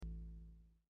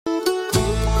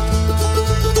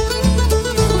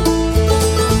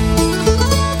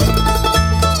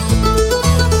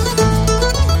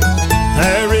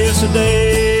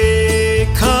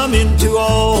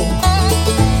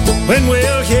when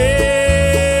we'll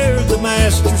hear the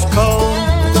master's call.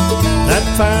 That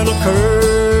final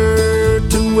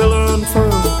curtain will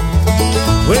unfurl.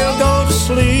 We'll go to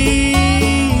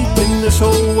sleep in this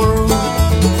old world.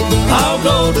 I'll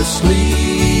go to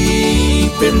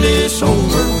sleep in this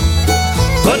old world.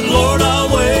 But Lord, I'll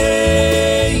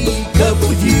wake up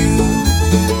with you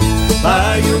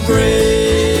by your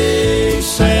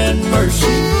grace and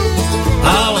mercy.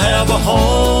 I'll have a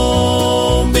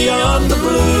home beyond the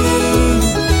blue.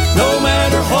 No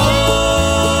matter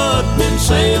what men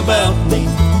say about me,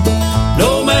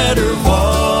 no matter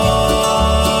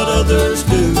what others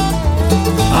do,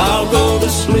 I'll go to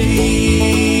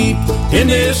sleep in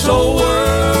this old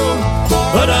world,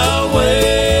 but I'll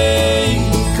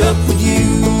wake up with you.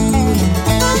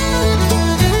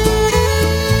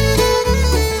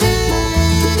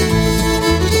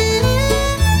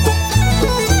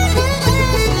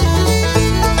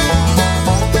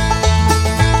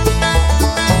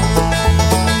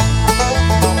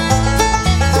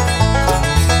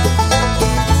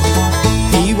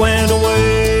 He went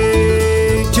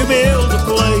away to build a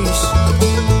place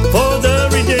for the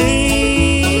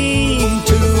redeemed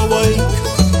to awake,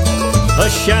 a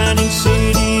shining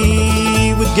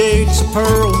city with gates of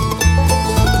pearl.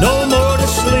 No more to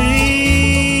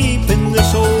sleep in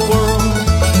this old world.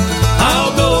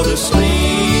 I'll go to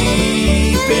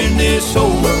sleep in this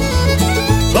old world,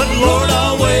 but Lord,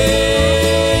 I'll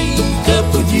wake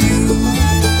up with you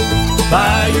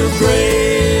by your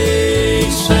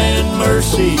grace and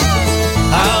mercy.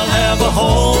 I'll have a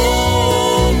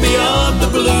home beyond the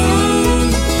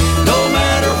blue. No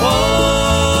matter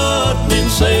what men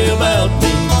say about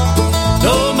me,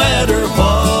 no matter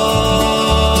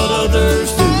what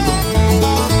others do,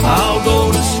 I'll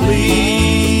go to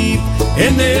sleep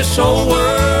in this old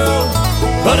world,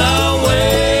 but I'll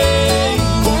wake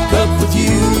up with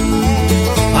you.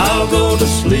 I'll go to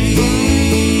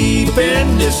sleep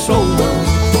in this old world,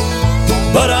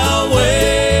 but I'll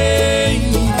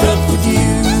wake up with you.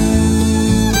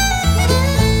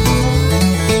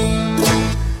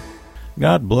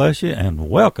 God bless you and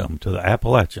welcome to the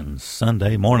Appalachian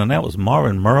Sunday morning. That was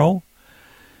Marvin Merle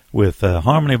with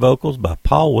harmony vocals by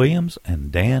Paul Williams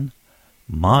and Dan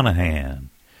Monahan.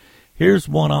 Here's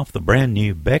one off the brand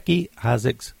new Becky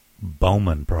Isaacs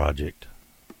Bowman project.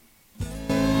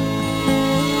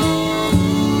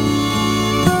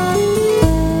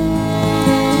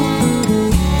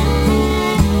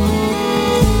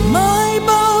 My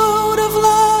boat of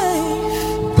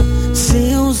life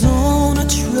sails on a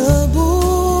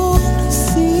troubled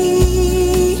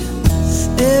sea.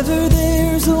 Ever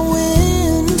there's a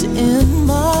wind in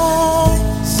my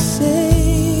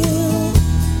sail.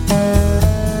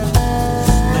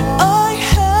 But I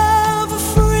have a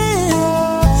friend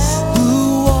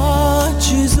who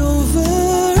watches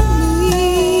over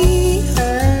me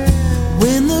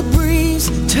when the breeze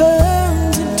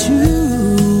turns into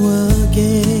a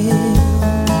gale.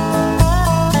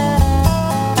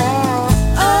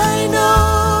 I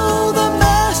know the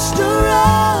master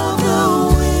of the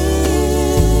wind.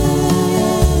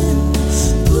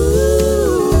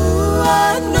 Ooh,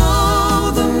 I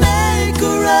know the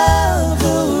maker of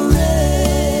the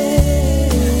rain.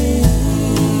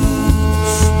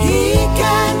 He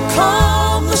can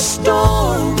calm the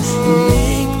storm and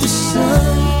make the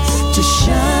sun to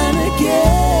shine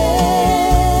again.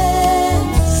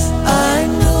 I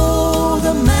know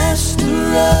the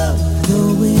master of the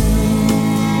wind.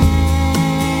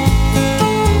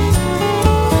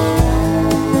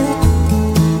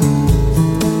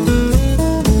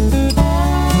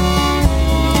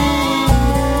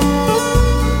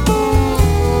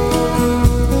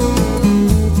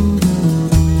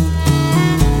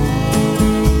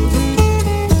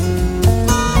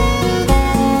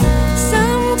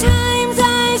 Sometimes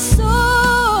I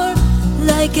soar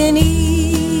like an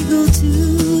eagle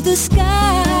to the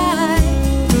sky.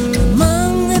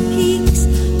 Among the peaks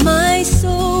my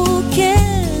soul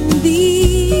can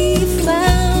be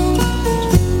found.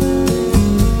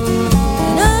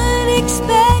 An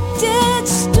unexpected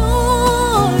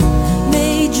storm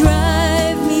may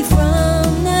drive me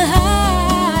from the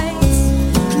heights,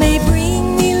 may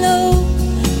bring me low,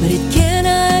 but it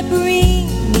cannot bring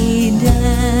me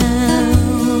down.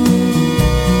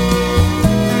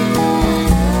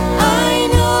 I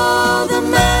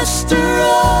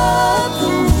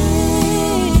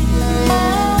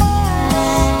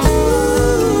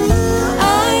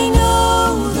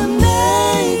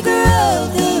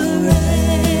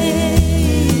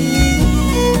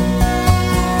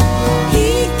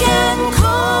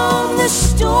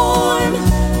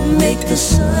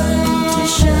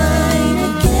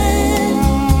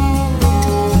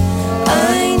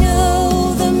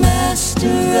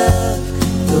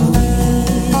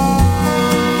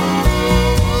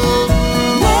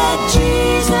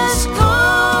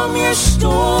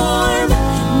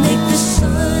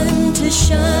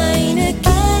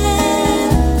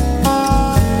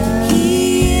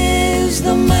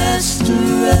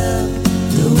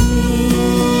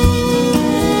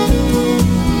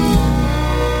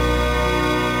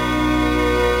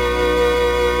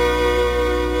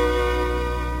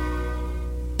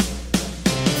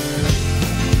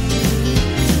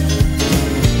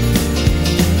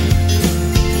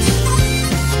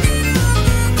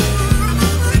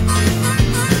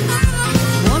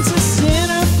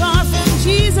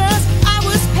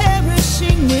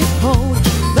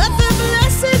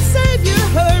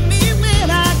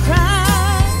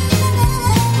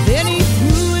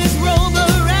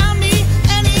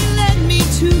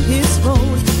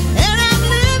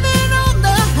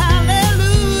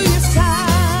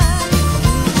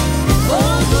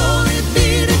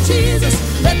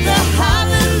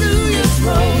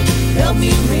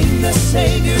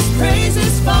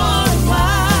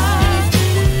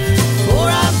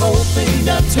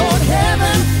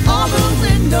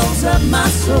windows of my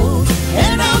soul,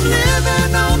 and I'm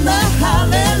living on the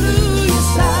hallelujah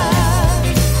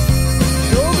side.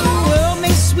 Though the world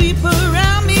may sweep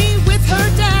around me with her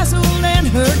dazzle and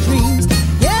her dreams,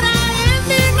 yet I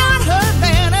envy not her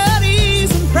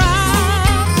vanities and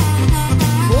pride.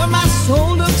 For my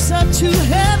soul looks up to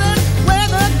heaven where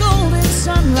the golden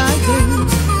sunlight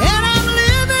gleams, and I'm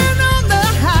living on the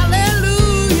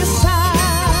hallelujah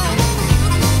side.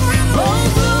 Oh,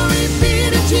 glory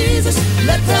be to Jesus,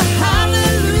 let the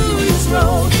hallelujahs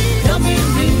roll. Help me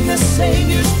ring the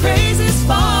Savior's praises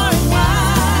far and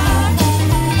wide.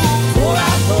 For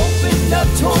I've opened up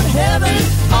toward heaven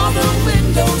all the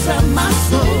windows of my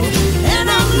soul, and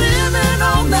I'm living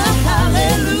on the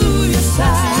hallelujah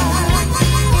side.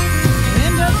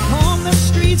 And upon the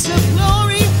streets of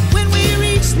glory, when we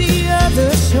reach the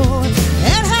other shore,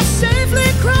 and have safely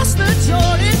crossed the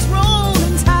Jordan's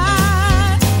rolling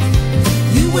tide,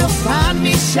 you will find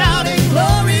me shouting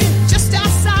glory just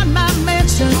outside my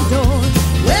mansion door,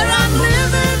 where I'm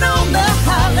living on the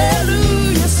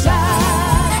hallelujah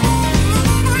side.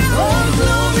 Oh,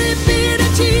 glory be to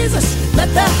Jesus, let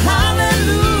the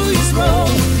hallelujahs roll.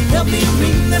 Help me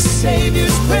ring the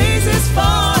Savior's praises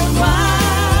far and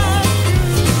wide.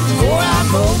 For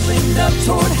I've opened up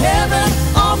toward heaven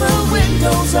all the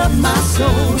windows of my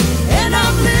soul, and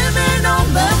I'm living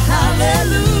on the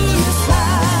hallelujah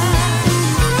side.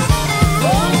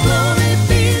 Oh, glory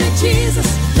be to Jesus,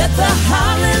 let the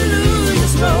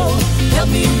hallelujahs roll. Help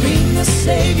me ring the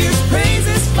Savior's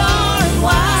praises far and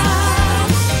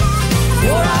wide.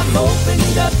 For I've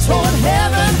opened up toward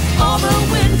heaven all the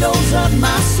windows of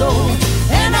my soul,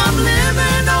 and I'm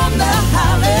living on the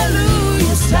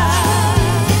hallelujah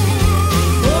side.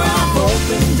 For I've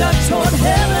opened up toward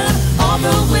heaven all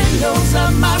the windows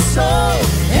of my soul,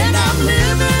 and I'm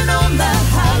living on the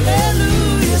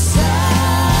hallelujah side.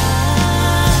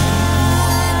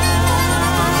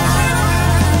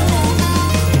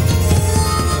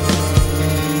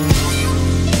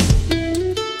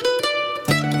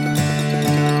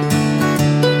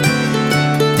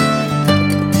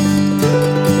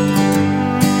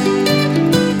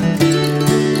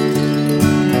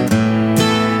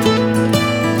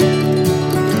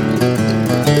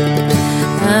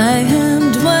 I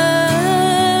am dwelling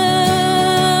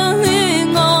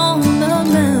on the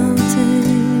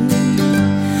mountain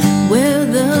where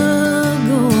the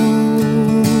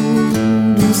golden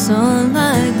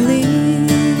sunlight gleams,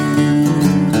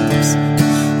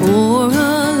 o'er a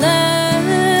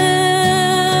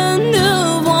land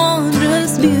of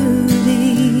wondrous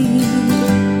beauty,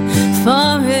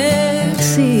 far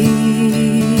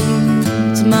exceeds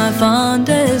my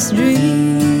fondest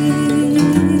dreams,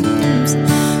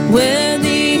 where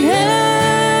the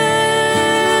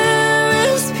air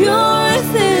is pure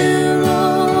thin,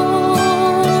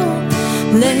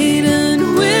 laden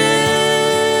with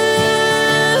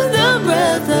the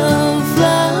breath of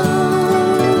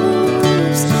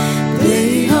flowers.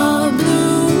 They are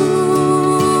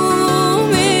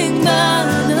blooming by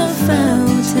the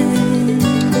fountain,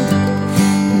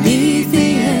 beneath the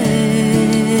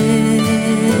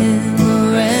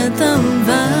amaranthum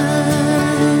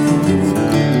vine.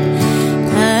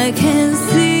 I can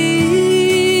see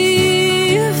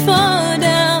far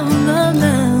down the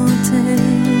mountain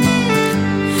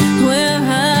where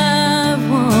I've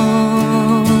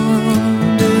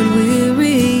wandered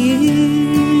weary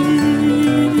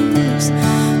years,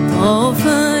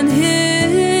 often hindered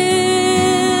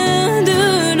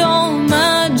on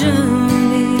my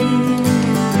journey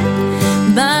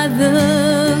by the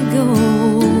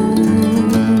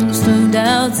ghost of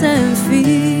doubts and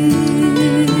fears,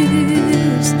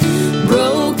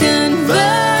 broken vows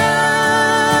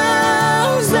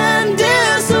and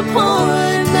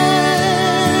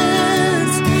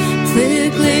disappointments,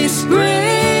 thickly sprinkled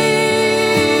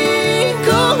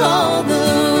all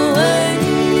the way.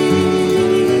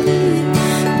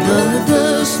 But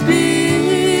the Spirit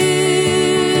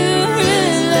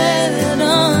led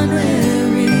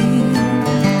unwearied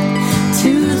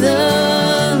to the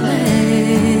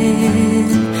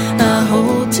land I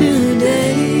hold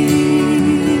today.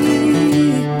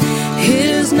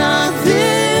 Is not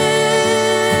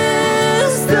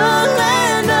this the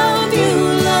land of you,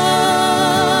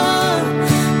 Lord?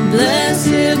 Blessed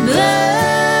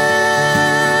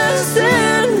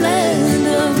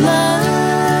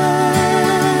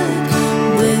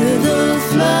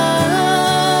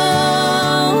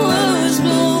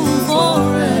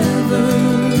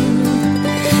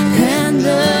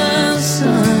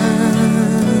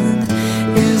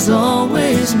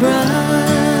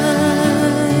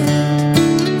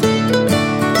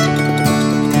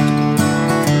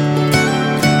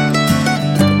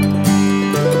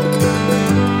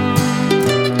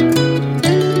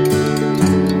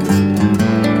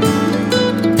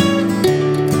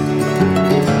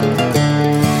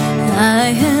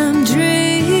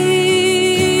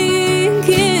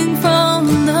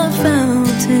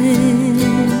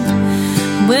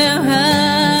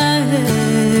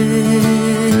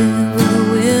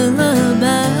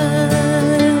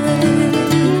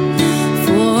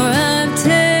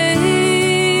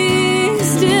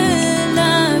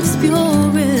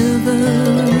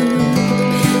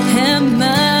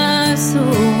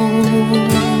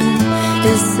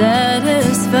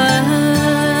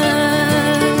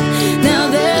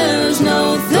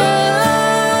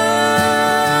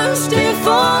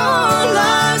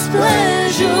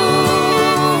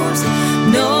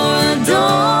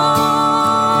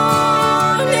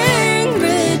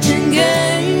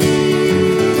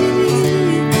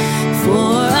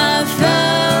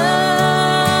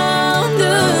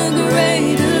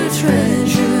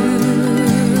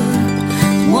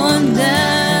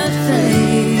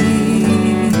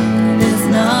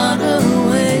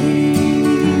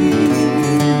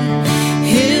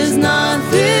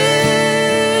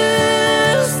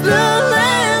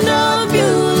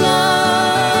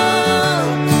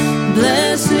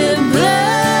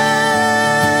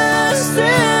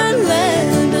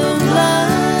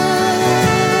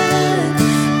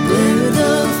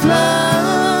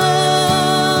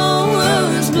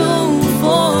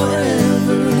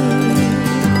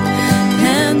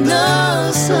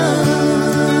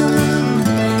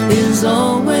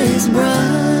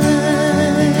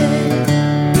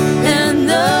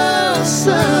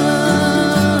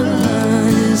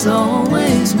was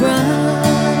always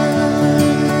bright.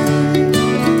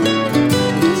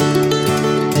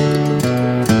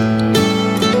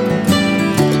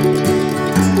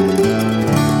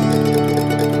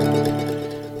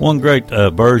 One great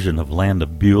version of Land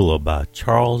of Beulah by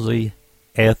Charles E.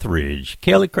 Etheridge.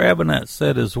 Kelly Crabbinette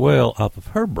said as well off of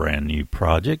her brand new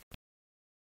project.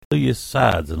 Hallelujah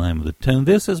Side's the name of the tune.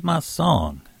 This Is My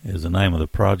Song is the name of the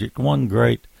project. One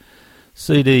great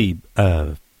CD,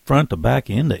 front to back,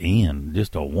 end to end.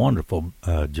 Just a wonderful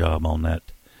job on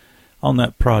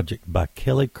that project by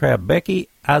Kelly Crabb. Becky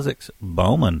Isaacs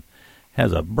Bowman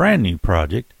has a brand new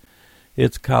project.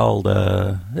 It's called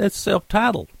it's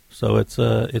self-titled. So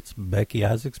it's Becky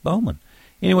Isaacs Bowman.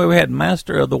 Anyway, we had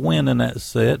Master of the Wind in that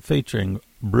set featuring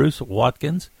Bruce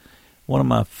Watkins, one of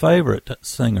my favorite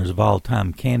singers of all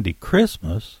time, Candy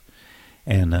Christmas,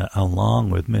 and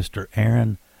along with Mr.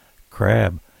 Aaron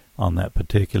Crabb on that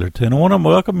particular tune. I want to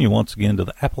welcome you once again to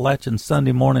the Appalachian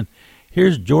Sunday Morning.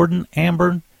 Here's Jordan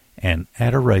Amber and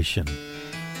Adoration.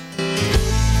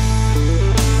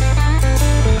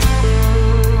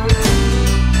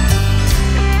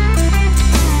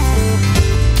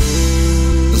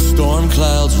 Storm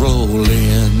clouds roll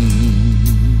in,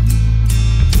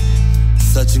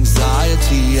 such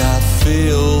anxiety I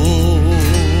feel.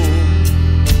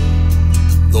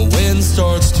 The wind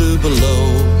starts to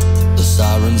blow, the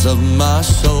sirens of my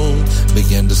soul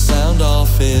begin to sound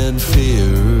off in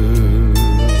fear.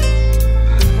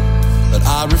 But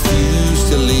I refuse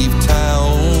to leave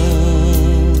town.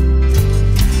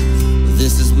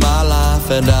 This is my life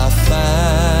and I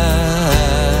found,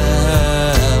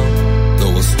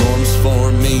 though a storm's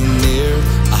forming near,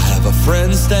 I have a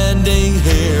friend standing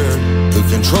here who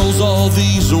controls all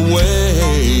these waves.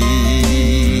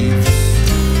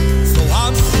 So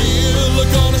I'm still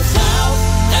gonna shout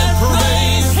and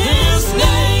praise his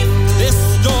name. This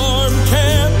storm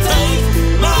can't take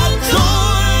my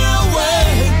joy away.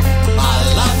 My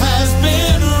life has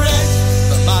been wrecked,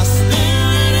 but my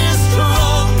spirit is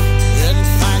strong. In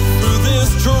fact, through this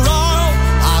trial,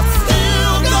 I've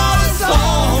still got a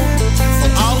song. So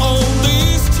I'll own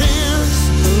these tears,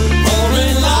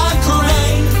 pouring like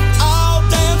rain. I'll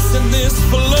dance in this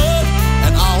flood,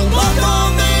 and I'll walk on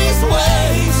these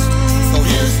waves. So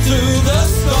here's to the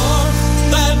storm,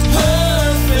 that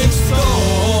perfect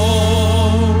storm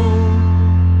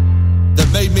that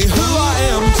made me who I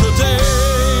am today.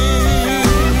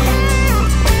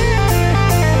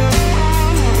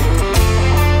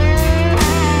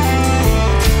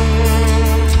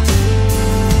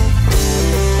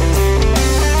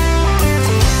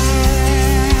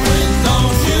 When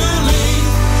don't you leave,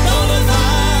 don't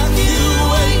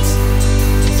evacuate,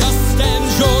 just stand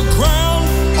your ground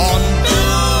on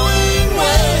billowing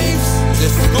waves.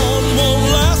 This storm won't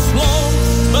last long,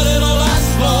 but it'll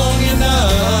last long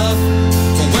enough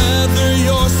to weather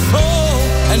your soul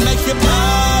and make you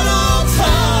battle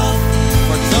tough.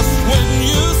 For just when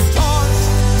you start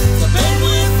to bend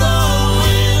with the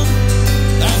wind,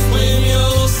 that's when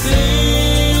you'll see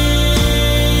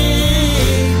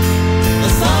the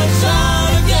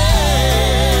sunshine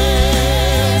again.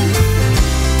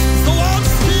 So I'm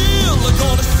still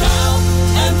gonna shout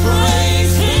and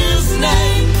praise his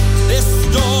name. This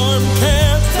storm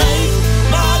can't take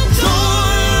my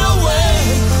joy away.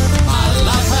 My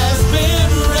life has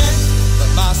been wrecked,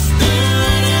 but my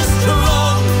spirit is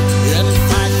strong. In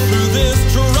fact, through this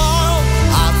trial,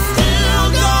 I've still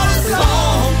got a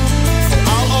song. So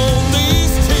I'll own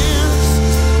these tears,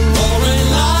 pouring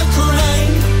like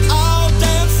rain. I'll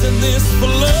dance in this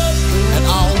flood, and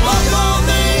I'll walk on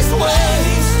these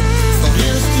waves. So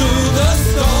here's to the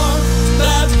storm,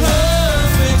 that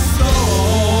perfect storm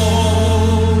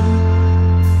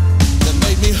that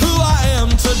made me who I am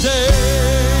today.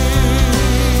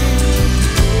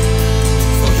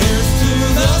 So here's to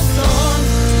the storm,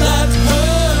 that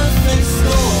perfect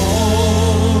storm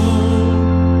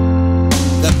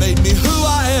that made me who I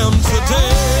am today.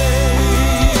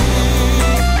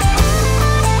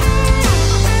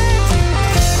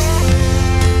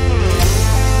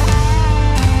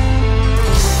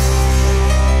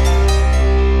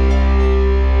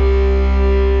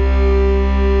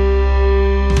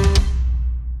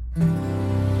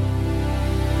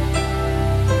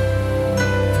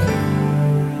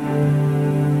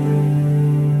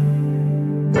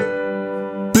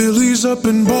 Billy's up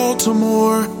in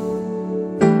Baltimore.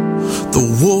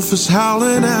 The wolf is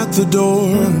howling at the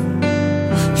door.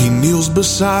 He kneels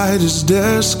beside his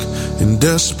desk in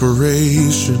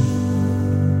desperation,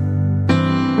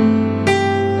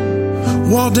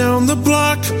 while down the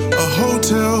block, a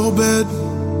hotel bed,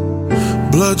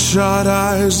 bloodshot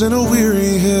eyes and a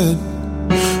weary head.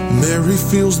 Mary Mary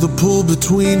feels the pull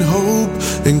between hope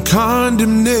and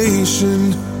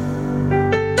condemnation.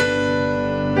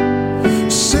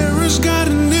 Sarah's got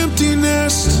an empty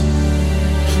nest.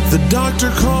 The doctor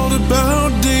called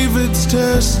about David's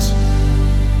test.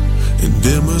 And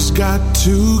Emma's got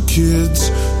 2 kids,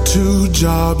 2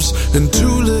 jobs, and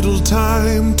too little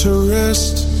time to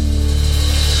rest.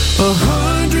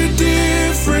 100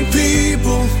 different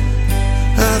people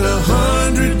at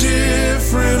 100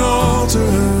 different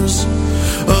altars.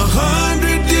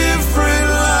 100 different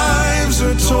lives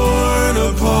are torn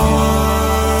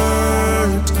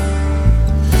apart.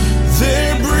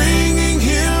 They're bringing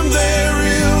him their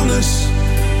illness,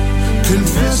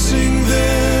 confessing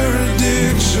their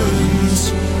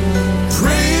addictions,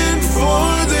 praying for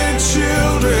their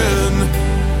children,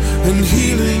 and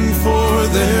healing for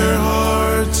their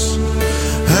hearts.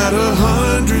 At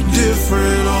 100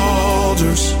 different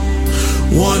altars,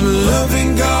 one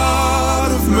loving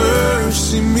God of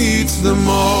mercy meets them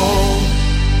all.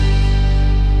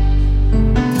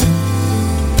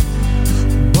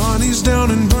 Bonnie's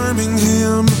down in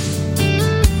Birmingham.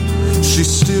 She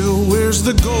still wears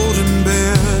the golden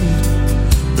band,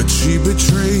 but she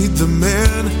betrayed the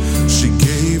man she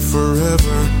gave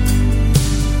forever.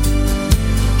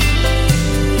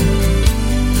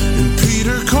 And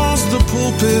Peter calls the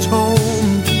pulpit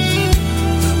home,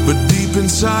 but deep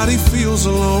inside he feels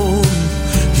alone.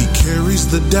 He carries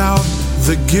the doubt,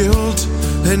 the guilt,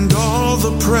 and all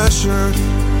the pressure.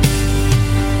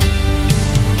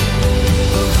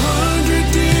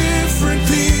 100 different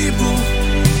people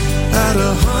at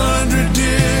 100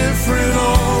 different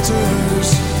altars.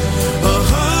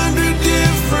 100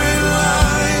 different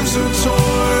lives are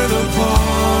torn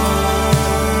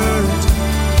apart.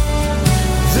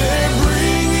 They're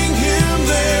bringing him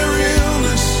their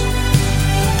illness,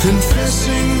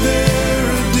 confessing their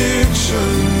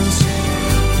addictions,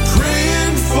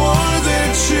 praying for their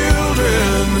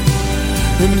children,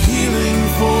 and healing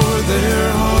for their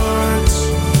hearts.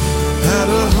 At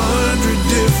 100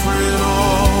 different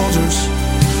altars,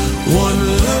 one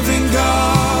loving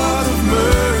God of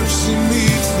mercy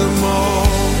meets them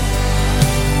all.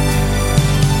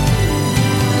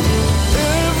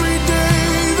 Every day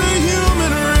the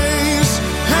human race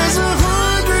has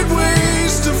 100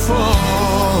 ways to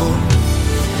fall,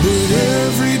 but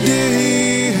every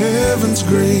day heaven's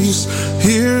grace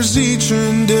hears each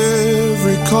and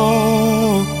every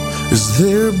call, as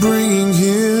they're bringing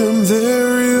him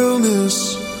their illness,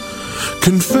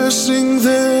 confessing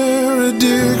their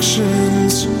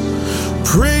addictions,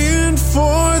 praying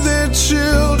for their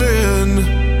children,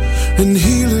 and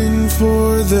healing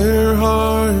for their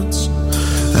hearts.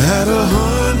 At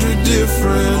 100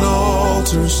 different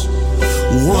altars,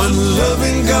 one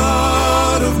loving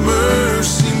God of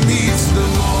mercy meets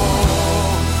them all.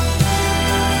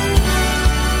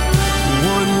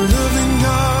 One loving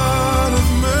God of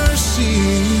mercy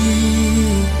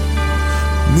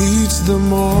meets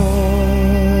them all.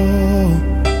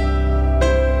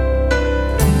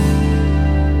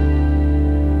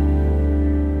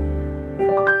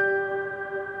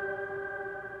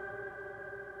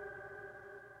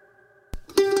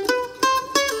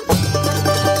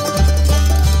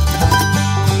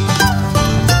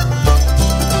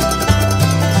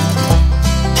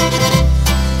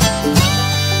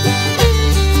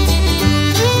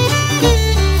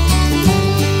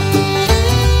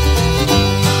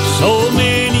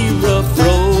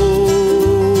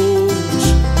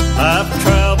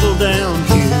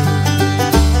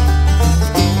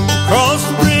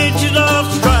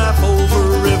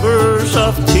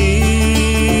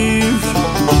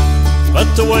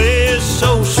 The way is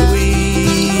so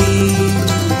sweet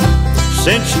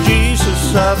since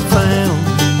Jesus I found,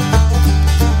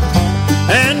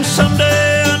 and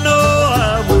someday I know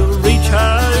I will reach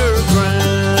higher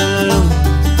ground,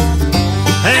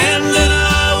 and then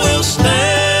I will stand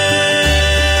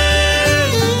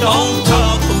on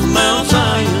top of Mount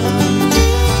Zion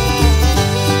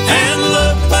and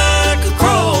look back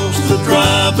across the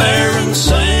dry barren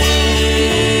sand.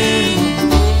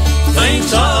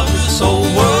 Things of this old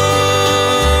world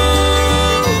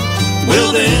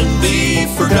will then be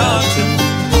forgotten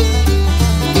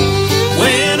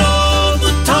when on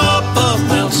the top of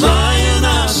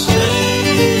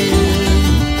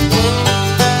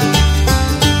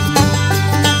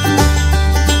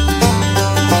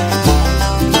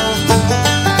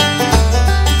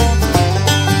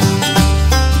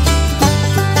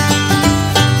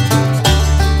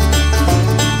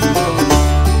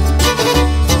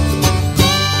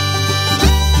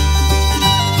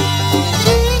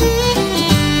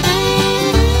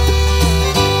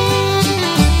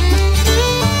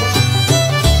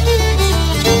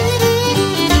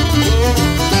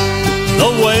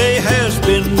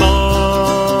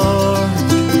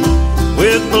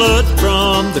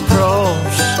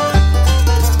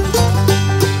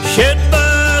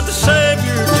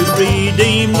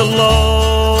redeem the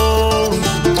lost.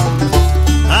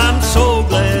 I'm so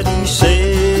glad he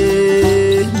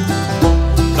said,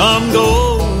 come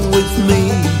go with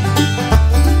me.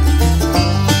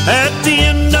 At the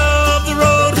end of the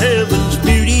road, heaven's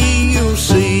beauty you'll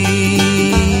see.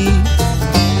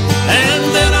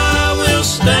 And then I will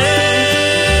stand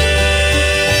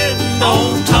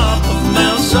on top of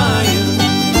Mount Zion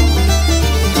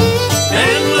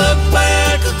and look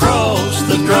back across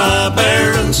the dry,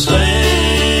 barren sand.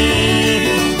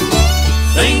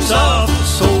 Things of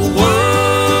this old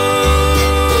world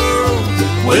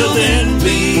will then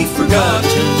be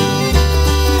forgotten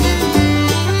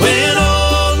when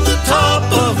on the top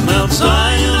of Mount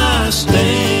Zion I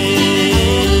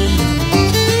stand.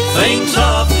 Things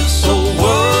of this old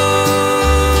world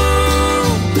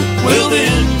will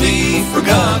then be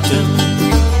forgotten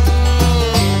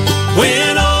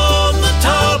when on the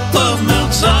top of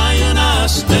Mount Zion I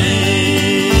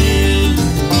stand.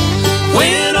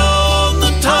 When on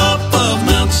the top of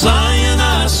Mount Zion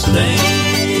I stand.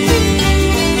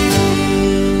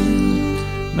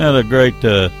 Another great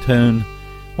tune,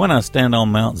 When I Stand on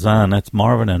Mount Zion. That's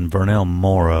Marvin and Vernell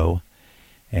Morrow.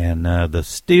 And the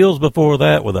Steels before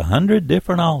that with 100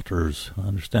 Different Altars. I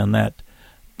understand that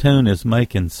tune is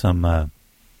making some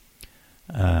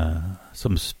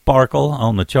sparkle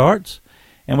on the charts.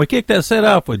 And we kicked that set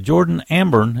off with Jordan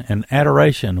Amburn and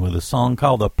Adoration with a song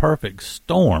called The Perfect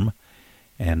Storm.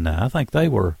 And I think they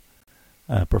were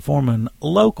performing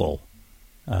local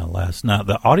last night.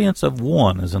 The Audience of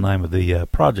One is the name of the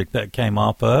project that came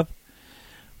off of.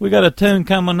 We got a tune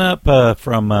coming up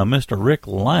from Mr. Rick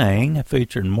Lang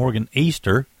featuring Morgan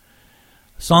Easter.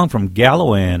 A song from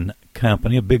Galloway and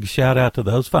Company. A big shout out to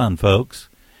those fine folks.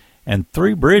 And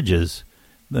Three Bridges.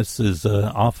 This is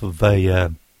off of a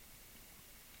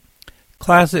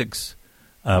classics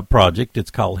project.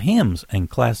 It's called Hymns and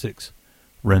Classics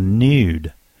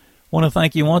Renewed. Want to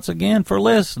thank you once again for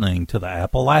listening to the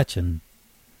Appalachian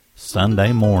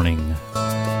Sunday Morning.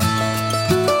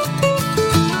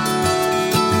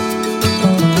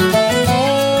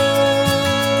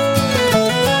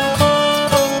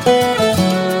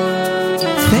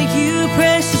 Thank you,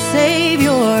 precious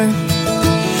Savior,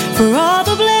 for all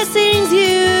the blessings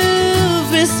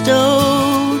you've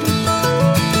bestowed.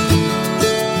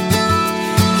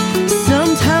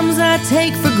 Sometimes I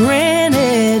take for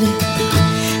granted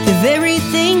the very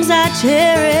things I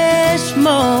cherish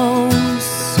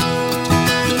most.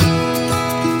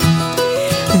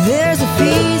 There's a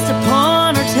feast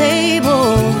upon our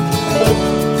table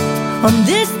on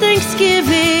this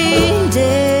Thanksgiving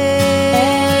Day.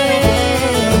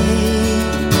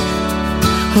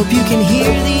 Hope you can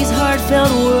hear these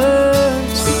heartfelt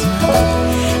words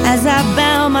as I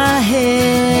bow my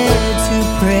head to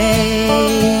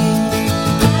pray.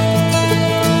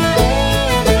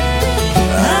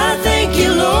 I thank you,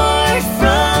 Lord,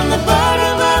 from the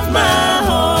bottom of my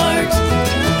heart.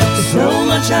 So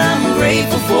much I'm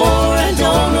grateful for, I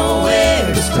don't know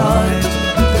where to start.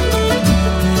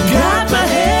 Got my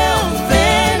health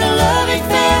and a loving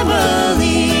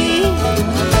family.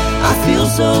 I feel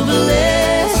so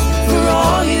blessed for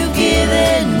all you've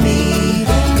given me.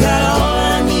 Got all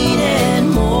I need and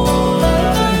more.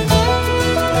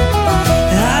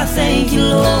 I thank you,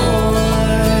 Lord.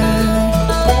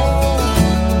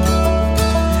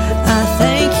 I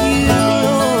thank you,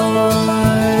 Lord.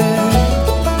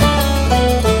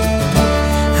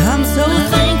 I'm so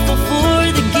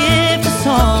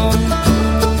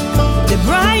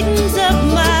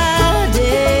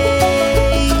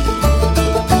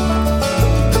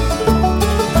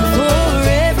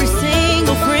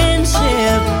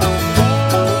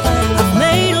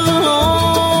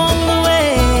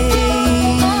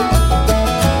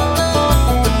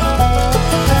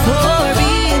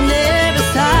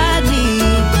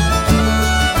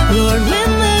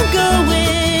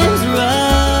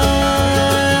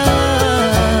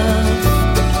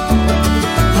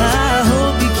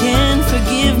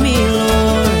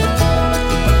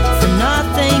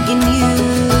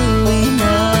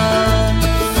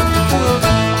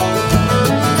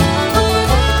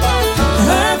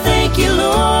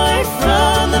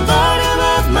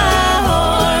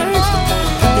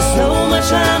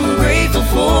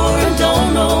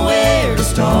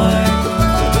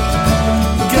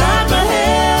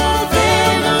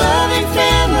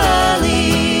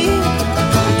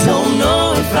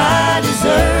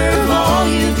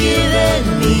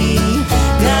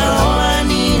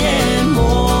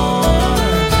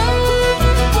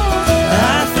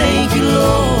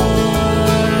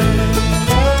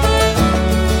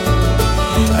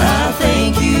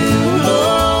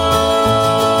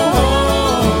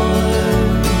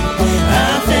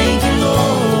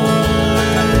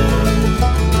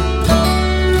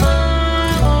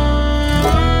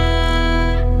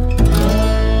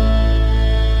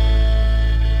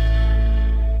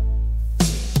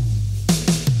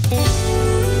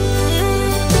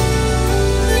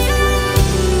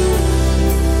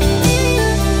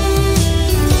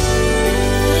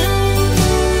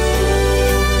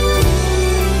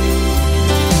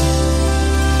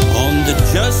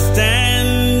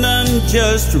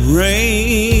just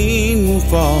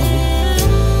rainfall.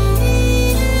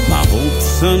 My hopes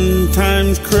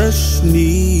sometimes crush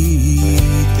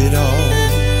neath it all.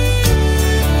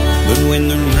 But when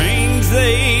the rains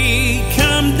they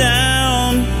come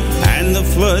down and the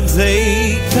floods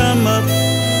they come up,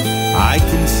 I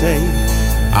can say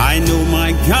I know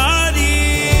my God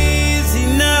is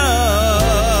enough.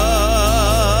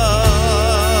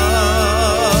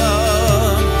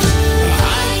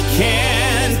 I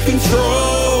can't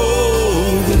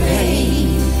control the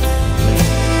rain.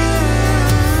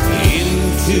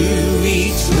 Into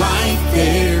each life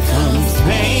there comes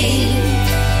pain.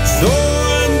 So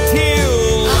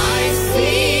until I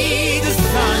see the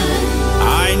sun,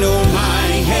 I know my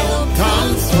help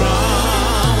comes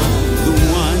from the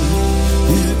one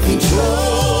who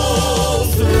controls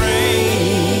the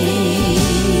rain.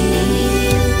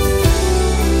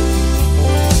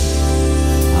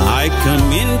 I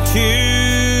come into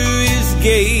his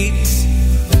gates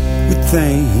with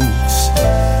thanks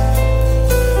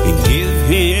and give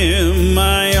him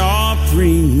my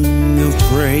offering of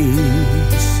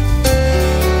praise.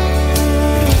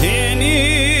 And then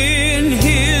in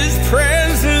his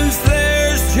presence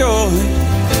there's joy.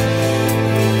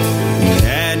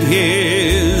 At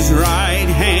his right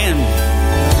hand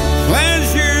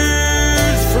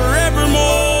pleasures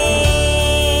forevermore.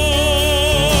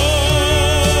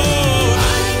 I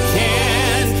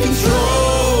can't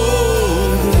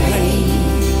control the rain.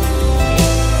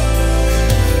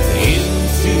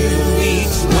 Into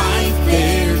each life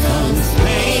there comes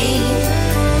pain.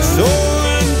 So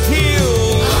until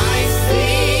I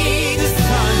see the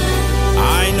sun, I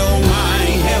know my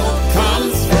help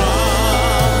comes from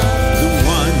the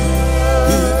one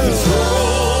who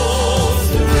controls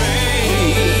the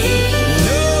rain.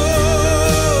 No,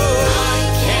 I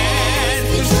can't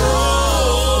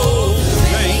control the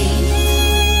rain.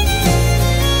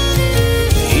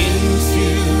 Into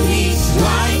each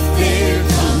life there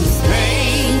comes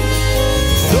pain.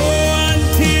 So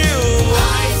until I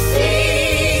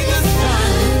see the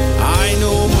sun, I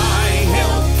know my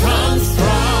help comes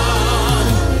from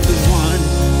the one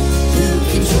who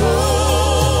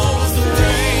controls the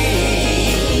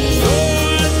rain. So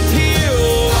until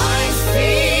I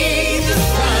see the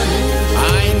sun, I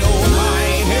know my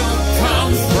help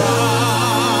comes from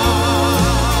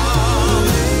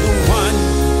the one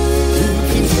who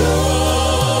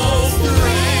controls the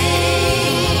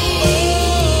rain. Oh,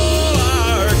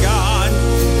 our God,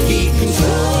 He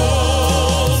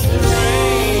controls the rain.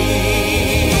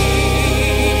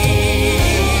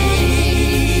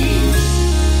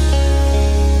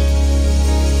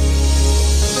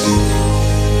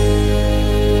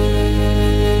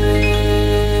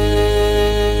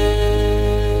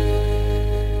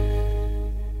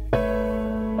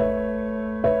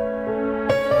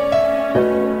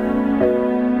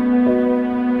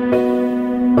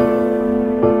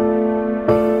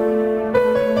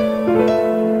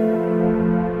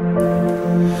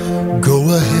 Go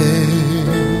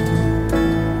ahead,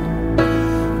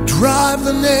 drive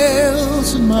the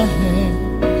nails in my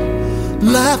hand,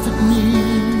 laugh at me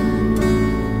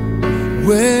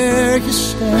where you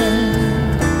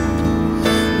stand.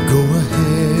 Go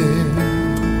ahead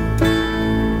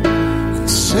and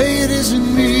say it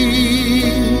isn't me.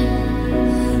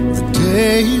 The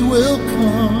day will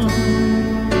come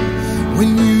when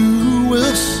you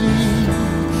will see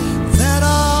that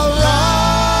I'll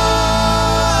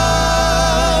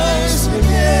rise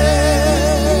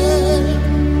again.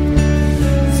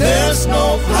 There's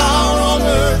no power on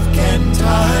earth can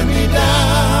tie me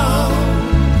down.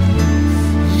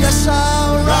 Yes,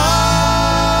 I'll rise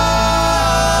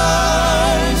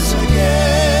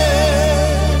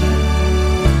again.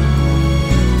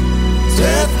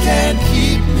 Death can't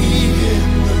keep me in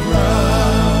the ground.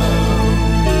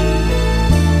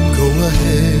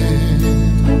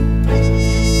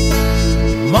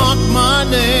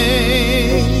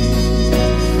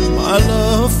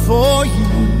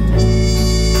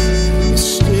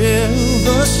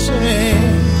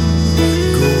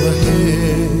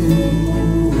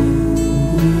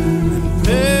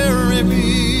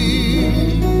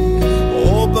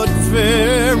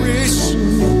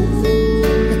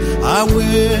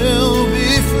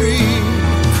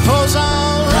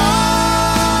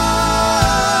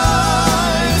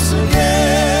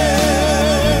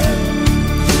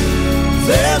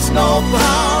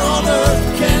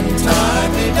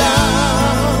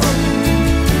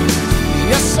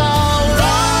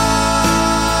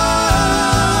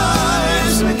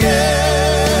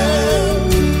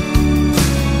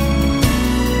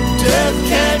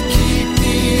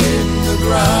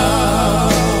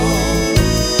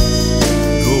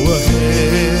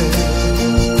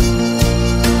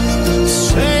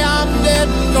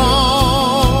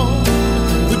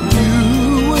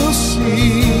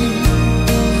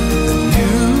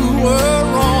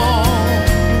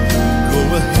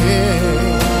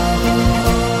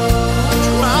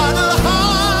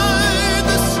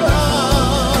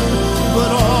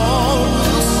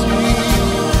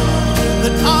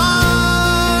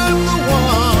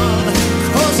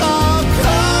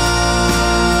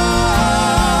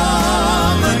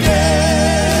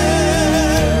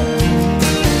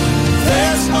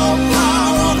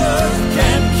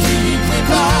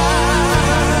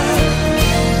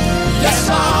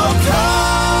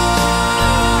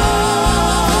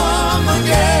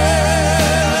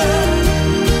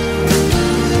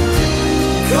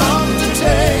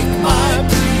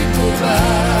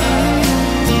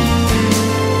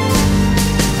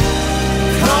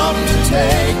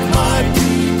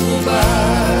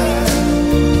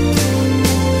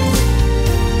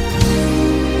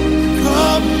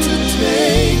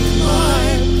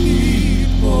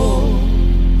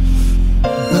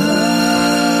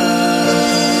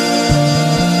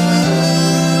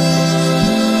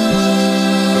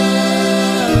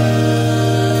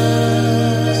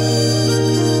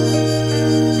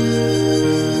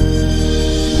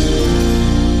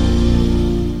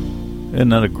 Isn't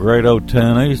that a great old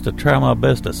tune? I used to try my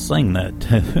best to sing that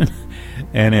tune,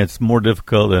 and it's more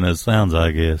difficult than it sounds, I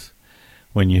guess,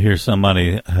 when you hear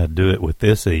somebody do it with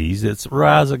this ease. It's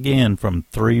Rise Again from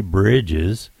Three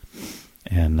Bridges,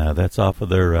 and that's off of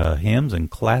their Hymns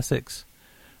and Classics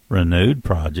Renewed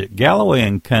project. Galloway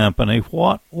and Company,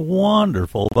 what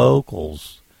wonderful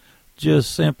vocals.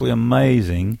 Just simply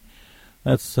amazing.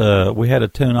 That's we had a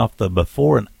tune off the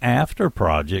Before and After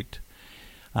project,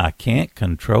 I Can't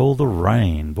Control the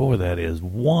Rain. Boy, that is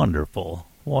wonderful.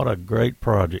 What a great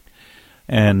project.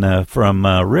 And from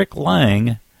Rick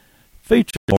Lang,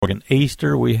 featuring Morgan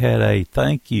Easter, we had a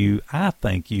Thank You, I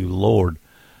Thank You, Lord.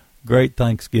 Great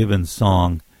Thanksgiving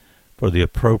song for the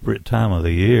appropriate time of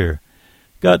the year.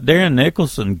 Got Darren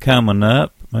Nicholson coming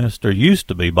up. Mr. Used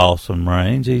to be Balsam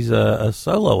Range. He's a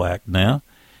solo act now.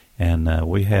 And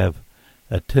we have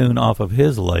a tune off of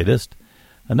his latest.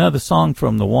 Another song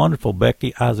from the wonderful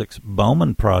Becky Isaacs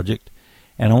Bowman project.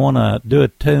 And I want to do a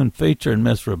tune featuring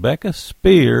Miss Rebecca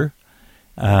Spear.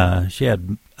 She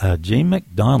had Gene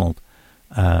McDonald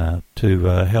to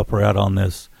help her out on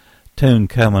this tune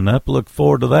coming up. Look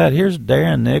forward to that. Here's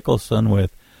Darren Nicholson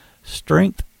with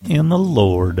Strength in the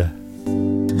Lord.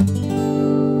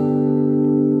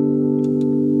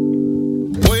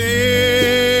 When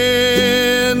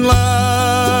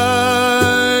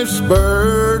life's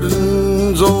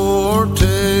burdens o'ertake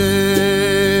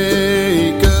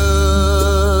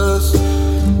us,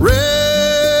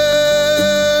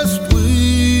 rest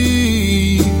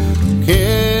we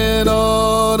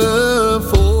cannot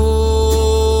afford.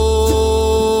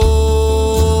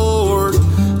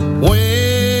 When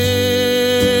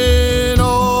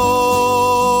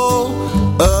all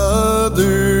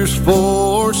others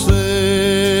forsake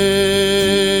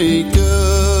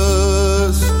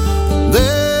us,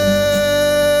 there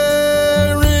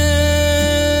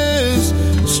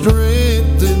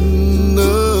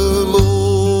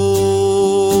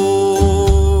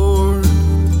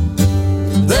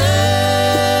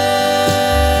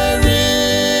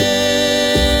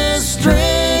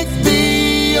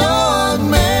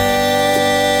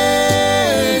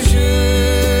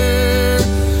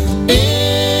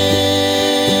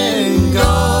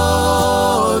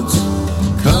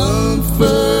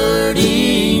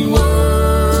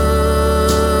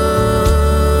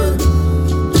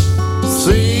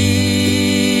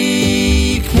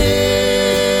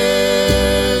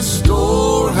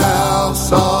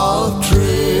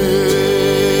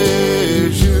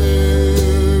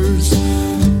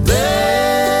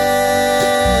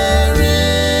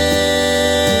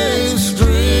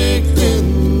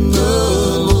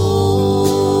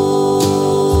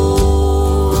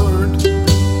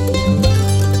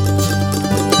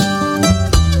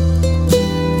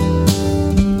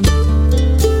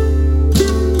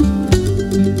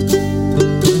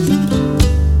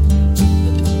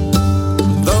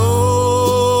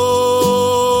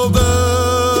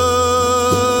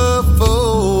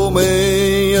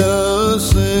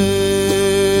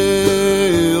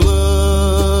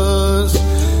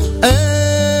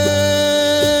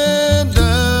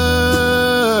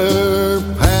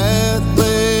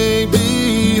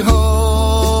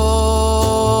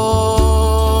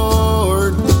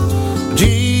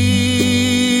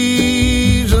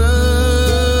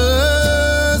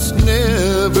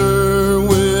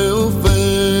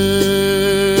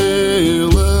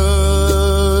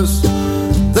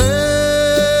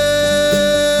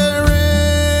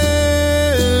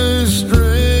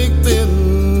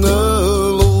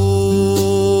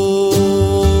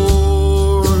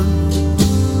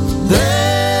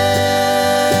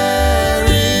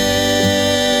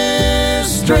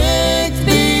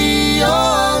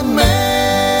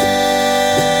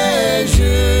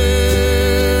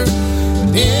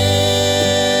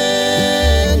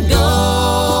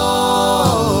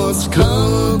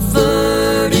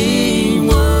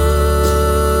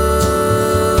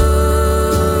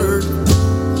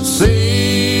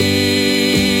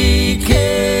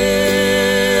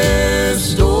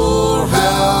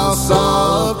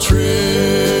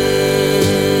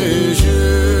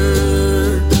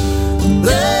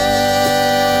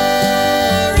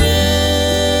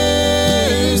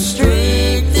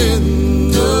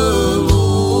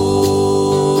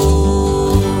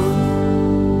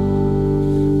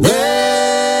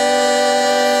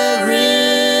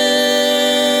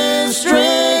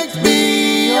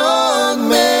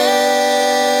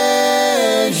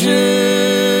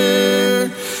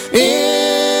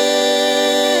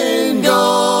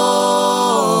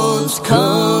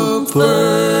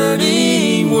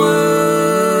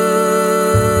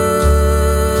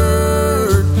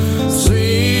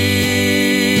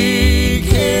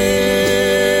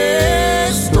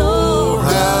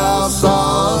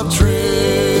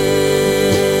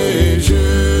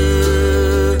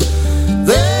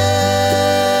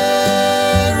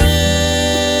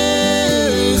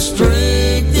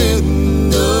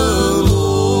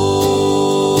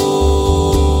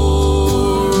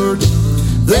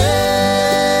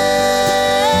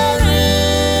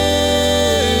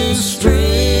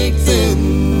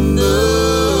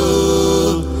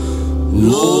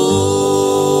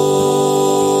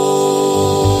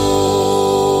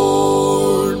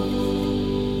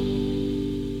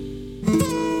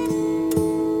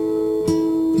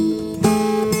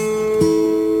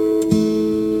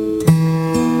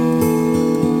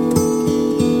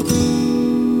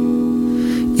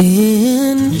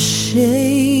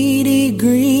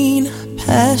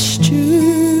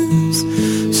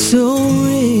so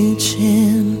rich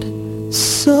and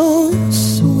so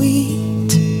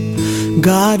sweet.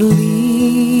 God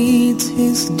leads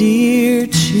his dear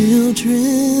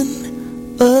children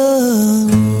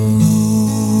alone.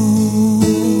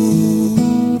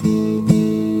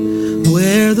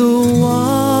 Where the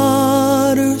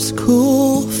water's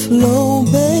cool flow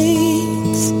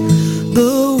bathes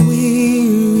the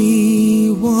weary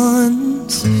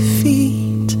one's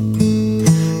feet,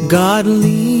 God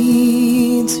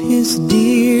leads his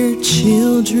dear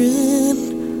children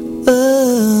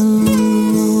alone.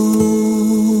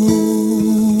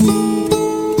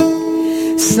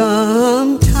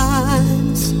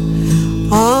 Sometimes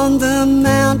on the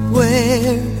mount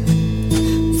where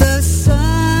the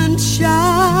sun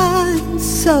shines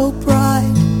so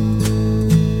bright,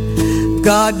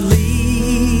 God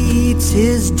leads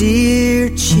his dear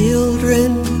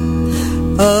children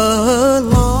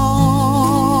along.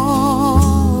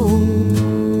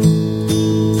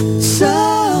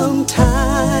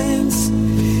 Sometimes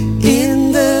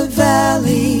in the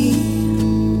valley,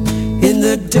 in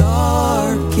the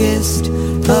darkest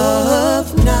of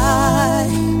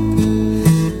night,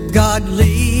 God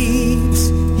leads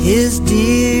his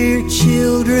dear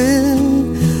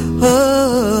children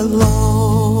along.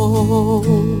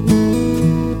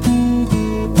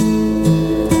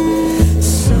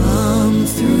 Some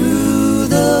through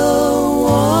the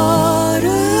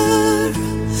water,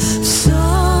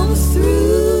 some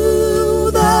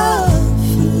through the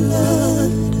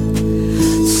flood,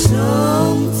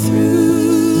 some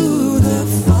through the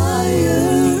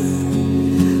fire,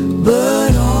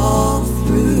 but all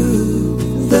through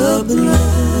the blood.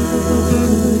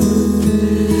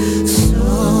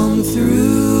 Some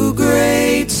through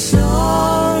great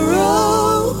sorrow,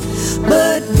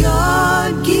 but God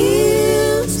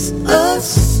gives a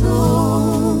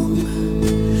song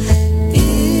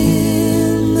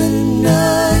in the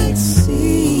night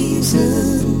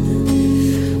season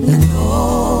and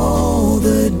all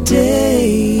the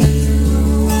day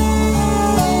long.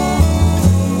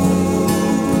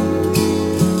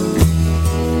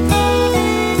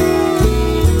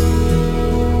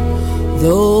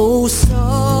 Though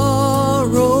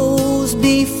sorrows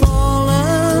befall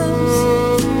us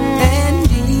and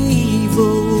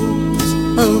evils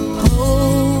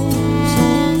oppose,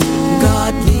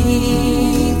 God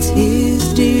leads his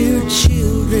dear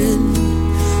children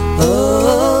along.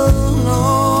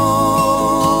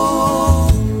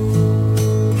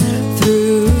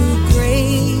 Through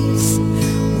grace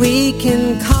we can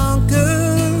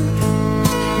conquer,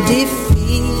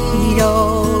 defeat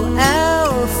all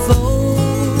our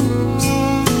foes.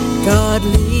 God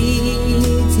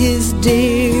leads his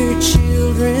dear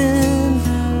children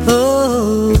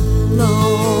along.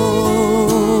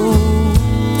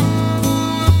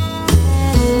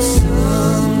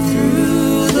 Some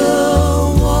through the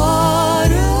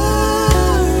water,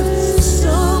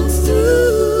 some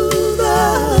through the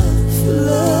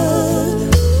flood,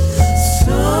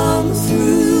 some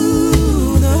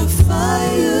through the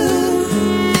fire,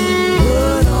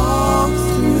 but all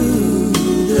through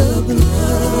the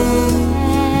blood.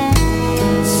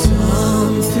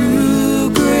 Some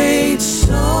through great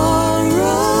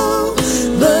sorrow,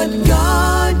 but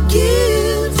God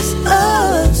gives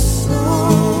a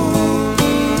song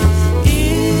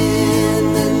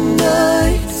in the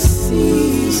night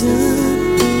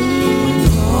season and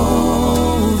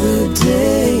all the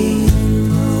day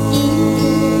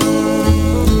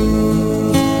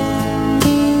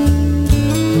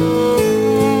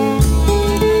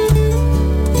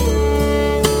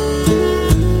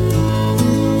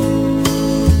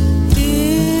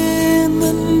in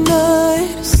the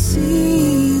night season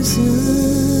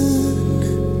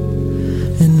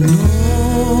and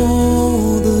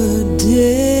all the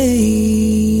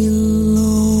day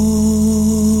long.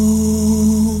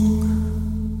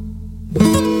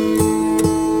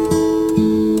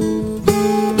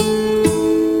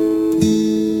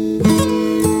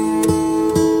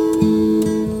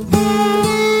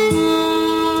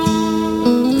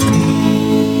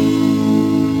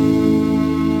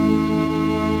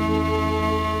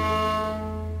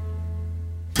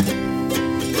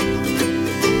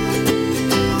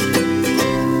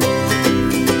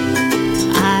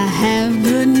 I have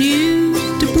good news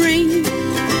to bring,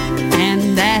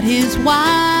 and that is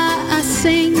why I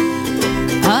sing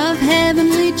of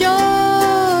heavenly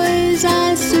joys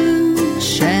I soon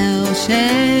shall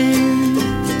share.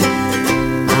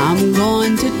 I'm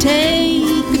going to take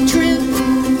a trip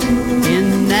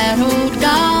in that old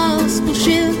gospel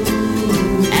ship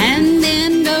and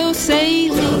then go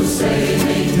sailing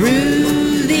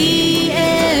through the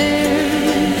air.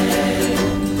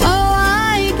 Oh,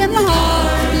 I can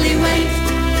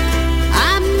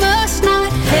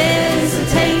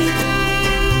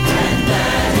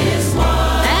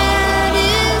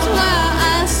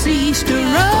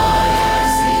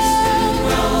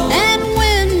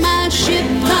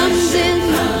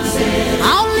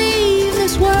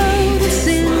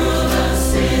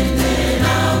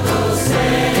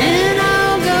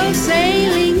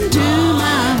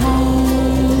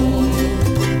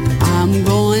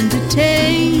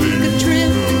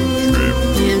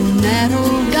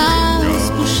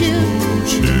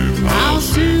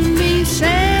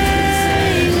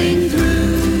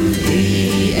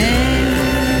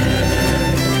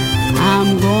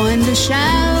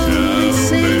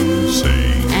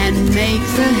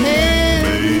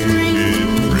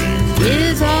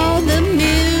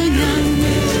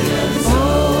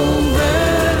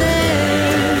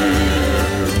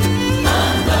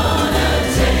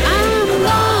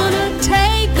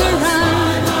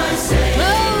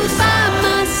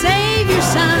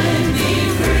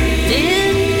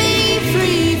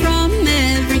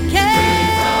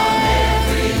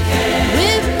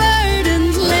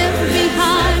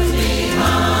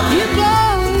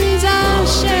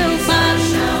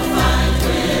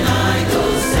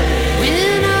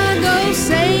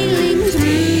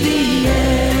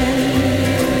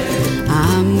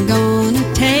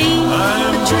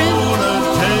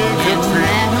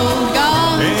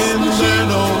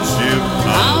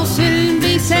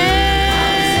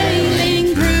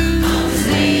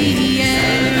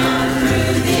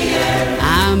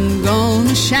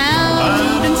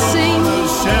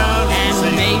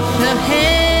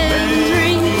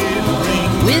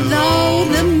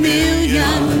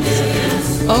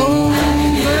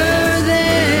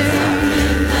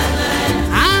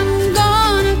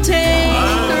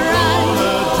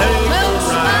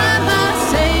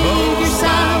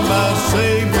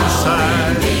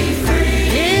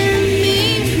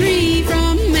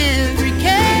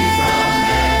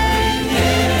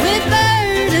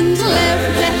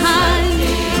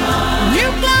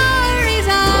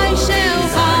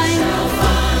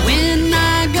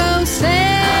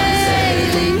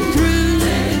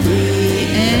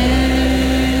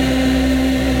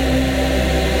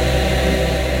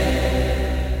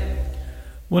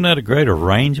Wasn't that a great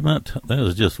arrangement? That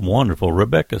was just wonderful.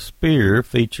 Rebecca Spear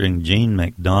featuring Gene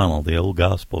McDonald, the Old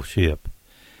Gospel Ship.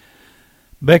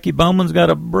 Becky Bowman's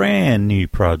got a brand new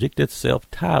project. It's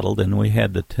self-titled, and we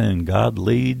had the tune God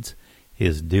Leads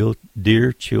His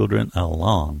Dear Children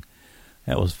Along.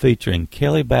 That was featuring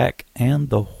Kelly Back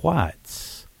and the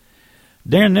Whites.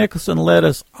 Darren Nicholson led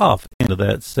us off into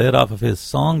that set off of his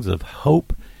Songs of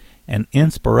Hope and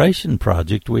Inspiration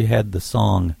project. We had the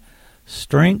song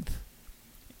Strength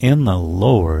in the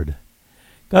Lord.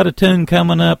 Got a tune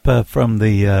coming up from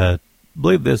the, I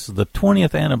believe this is the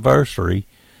 20th anniversary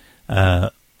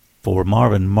for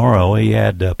Marvin Morrow. He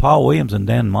had Paul Williams and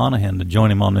Dan Monahan to join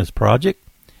him on this project.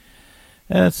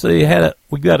 Let's see,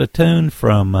 we got a tune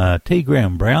from T.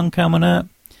 Graham Brown coming up,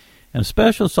 and a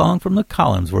special song from the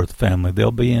Collinsworth family.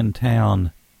 They'll be in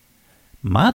town,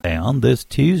 my town, this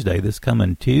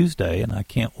coming Tuesday, and I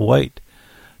can't wait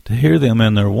to hear them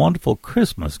in their wonderful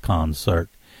Christmas concert.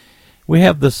 We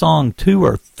have the song 2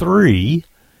 or 3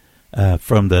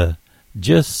 from the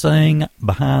Just Sing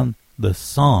Behind the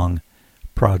Song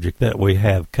project that we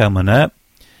have coming up.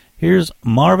 Here's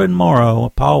Marvin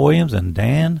Morrow, Paul Williams, and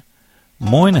Dan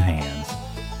Moynihan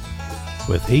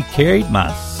with He Carried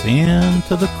My Sin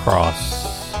to the Cross.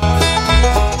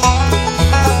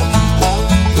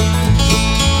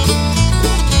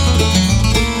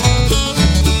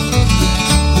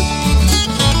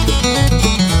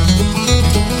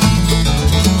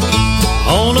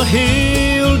 On a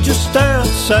hill just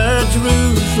outside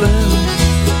Jerusalem,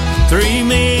 3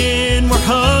 men were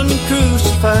hung and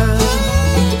crucified,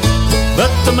 but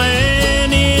the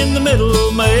man in the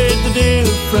middle made the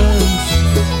difference.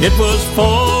 It was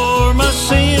for my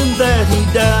sin that he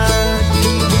died.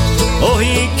 Oh,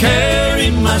 he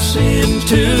carried my sin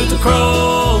to the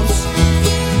cross.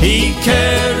 He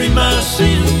carried my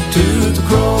sin to the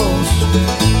cross.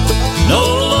 No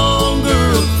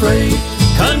longer afraid,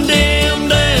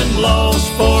 condemned and lost,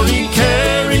 for he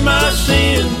carried my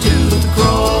sin to the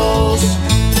cross.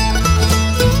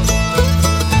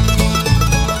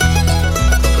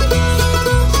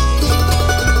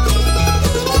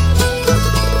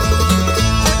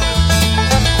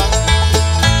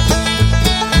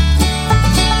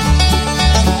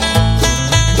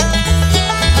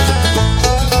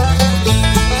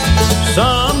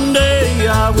 Someday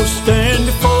I will stand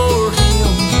before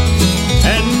him,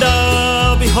 and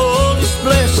I'll behold his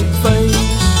blessed face.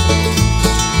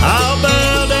 I'll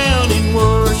bow down in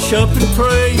worship and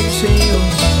praise him,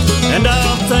 and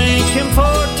I'll thank him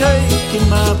for taking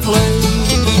my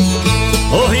place.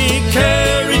 Oh, he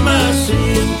carried my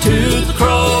sin to the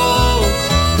cross.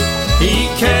 He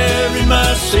carried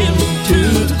my sin to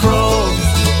the cross.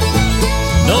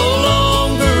 No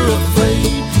longer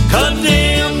afraid,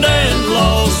 condemned and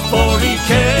lost, for he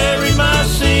carried my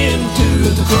sin to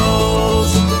the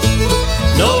cross.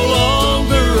 No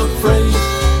longer afraid,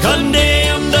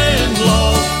 condemned and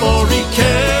lost, for he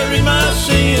carried my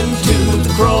sin to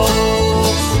the cross.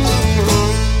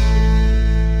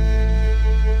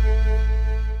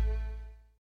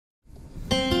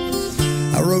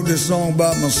 I wrote this song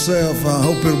about myself. I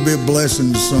hope it'll be a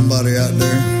blessing to somebody out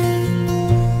there.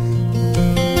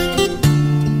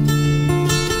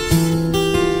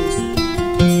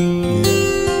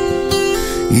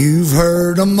 You've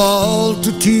heard a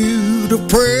multitude of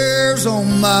prayers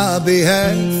on my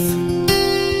behalf,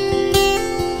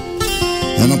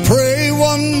 and I pray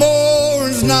one more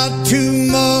is not too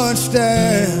much to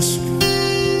ask.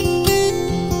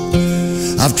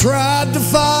 I've tried to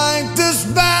fight this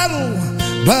battle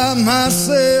by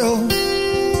myself,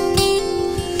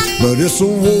 but it's a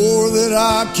war that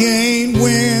I can't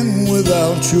win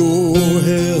without your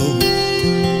help.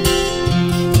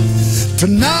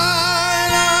 Tonight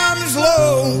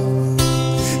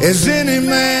as any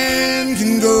man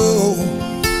can go,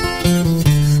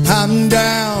 I'm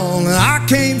down and I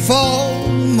can't fall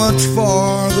much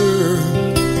farther.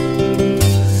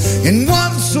 And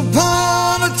once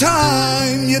upon a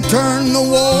time you turned the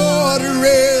water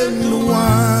into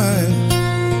wine,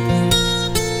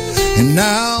 and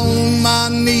now on my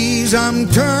knees I'm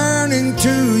turning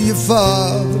to you,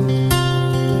 Father.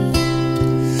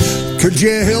 Could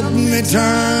you help me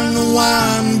turn the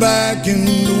wine back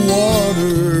into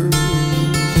water?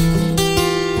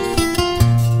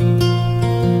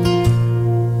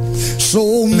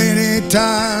 So many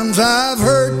times I've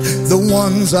hurt the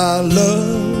ones I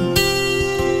love.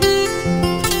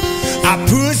 I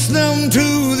pushed them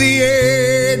to the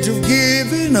edge of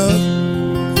giving up.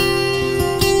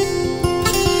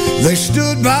 They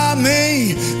stood by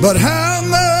me, but how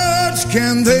much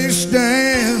can they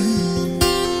stand?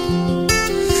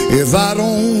 if I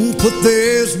don't put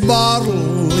this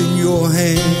bottle in your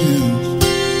hand.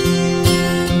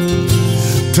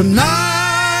 Tonight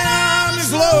I'm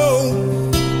as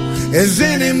low as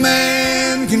any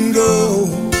man can go.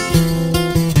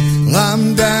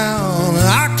 I'm down and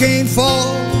I can't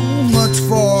fall much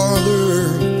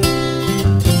farther.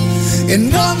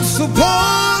 And once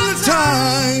upon a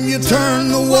time you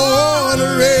turned the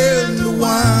water into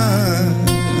wine.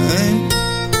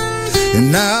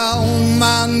 And now on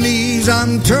my knees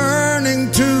I'm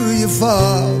turning to you,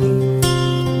 Father.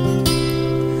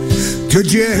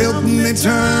 Could you help me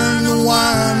turn the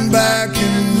wine back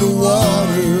into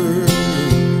water?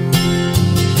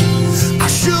 I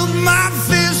shook my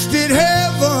fist at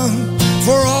heaven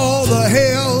for all the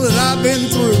hell that I've been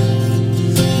through.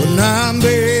 But now I'm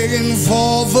begging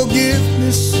for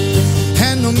forgiveness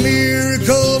and a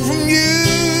miracle from you.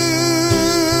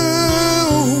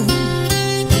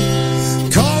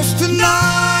 Cause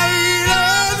tonight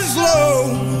I'm as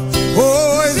low,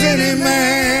 oh, as any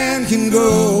man can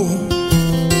go.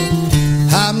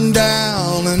 I'm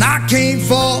down and I can't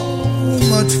fall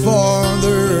much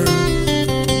farther.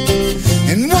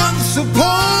 And once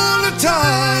upon a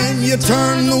time you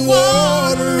turned the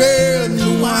water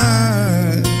into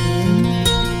wine.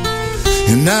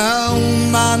 And now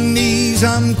on my knees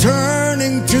I'm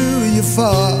turning to you,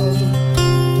 Father.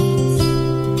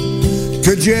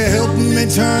 Could you help me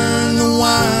turn the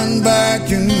wine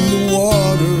back into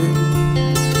water?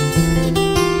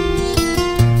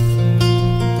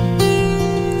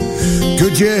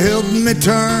 Could you help me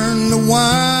turn the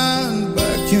wine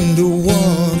back into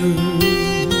water?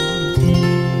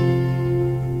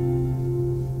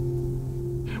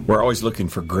 We're always looking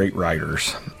for great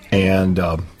writers. And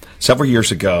several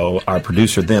years ago, our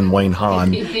producer then, Wayne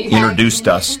Hahn, introduced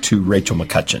us to Rachel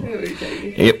McCutcheon.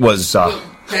 It was,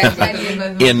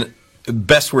 in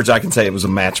best words I can say, it was a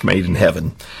match made in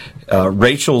heaven.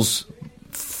 Rachel's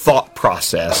thought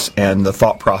process and the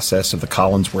thought process of the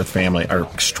Collinsworth family are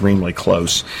extremely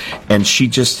close, and she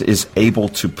just is able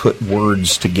to put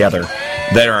words together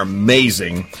that are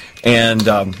amazing. And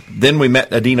then we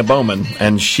met Adina Bowman,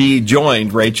 and she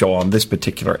joined Rachel on this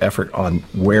particular effort on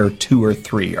Where Two or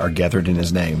Three Are Gathered in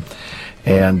His Name.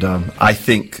 And I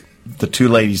think the two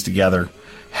ladies together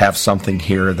have something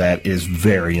here that is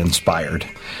very inspired.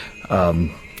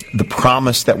 The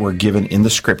promise that we're given in the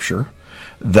Scripture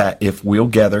that if we'll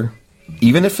gather,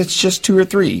 even if it's just two or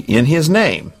three, in His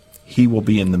name, He will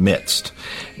be in the midst.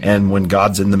 And when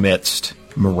God's in the midst,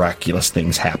 miraculous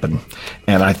things happen.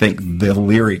 And I think the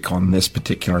lyric on this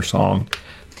particular song,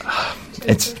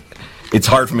 it's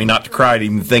hard for me not to cry to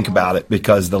even think about it,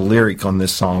 because the lyric on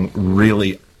this song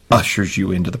really ushers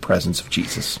you into the presence of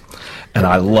Jesus. And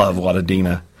I love what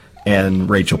Adina and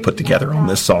Rachel put together on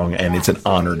this song, and it's an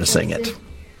honor to sing it.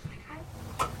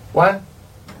 1,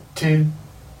 2,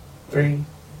 3.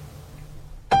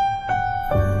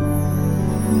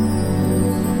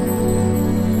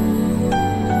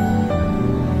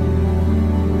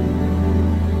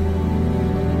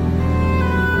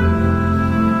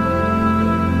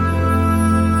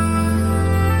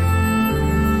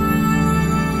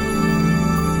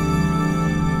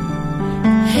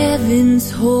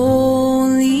 Heaven's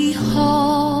holy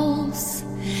halls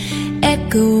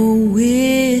echo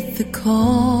with the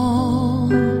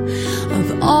call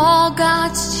of all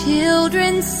God's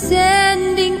children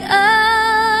sending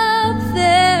up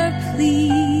their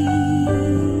pleas.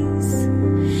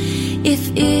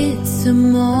 If it's a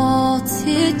multitude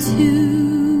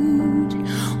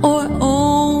or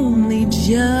only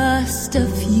just a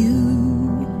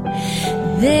few,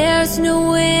 there's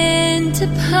no end to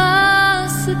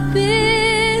possibilities.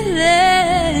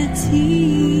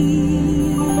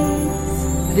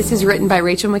 This is written by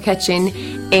Rachel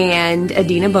McCutcheon and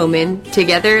Adina Bowman.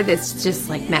 Together, that's just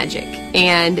like magic.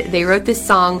 And they wrote this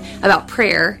song about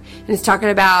prayer, and it's talking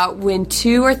about when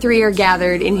 2 or 3 are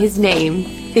gathered in His name,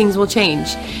 things will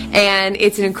change. And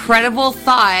it's an incredible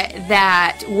thought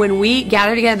that when we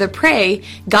gather together to pray,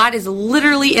 God is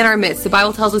literally in our midst. The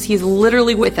Bible tells us He's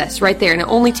literally with us right there, and it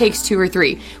only takes 2 or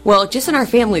 3. Well, just in our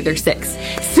family, there's 6.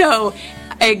 So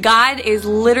God is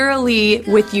literally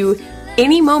with you.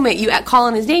 Any moment you call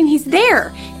on His name, He's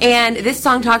there. And this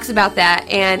song talks about that,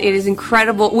 and it is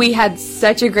incredible. We had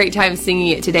such a great time singing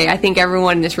it today. I think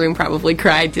everyone in this room probably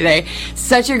cried today.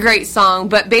 Such a great song,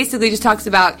 but basically just talks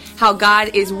about how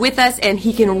God is with us and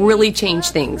He can really change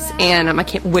things. And I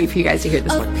can't wait for you guys to hear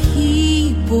this one.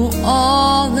 People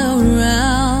all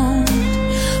around,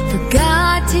 for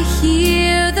God to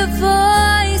hear the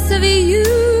voice of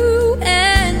you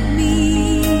and me.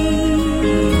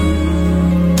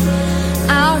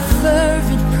 Our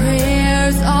fervent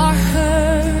prayers are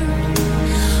heard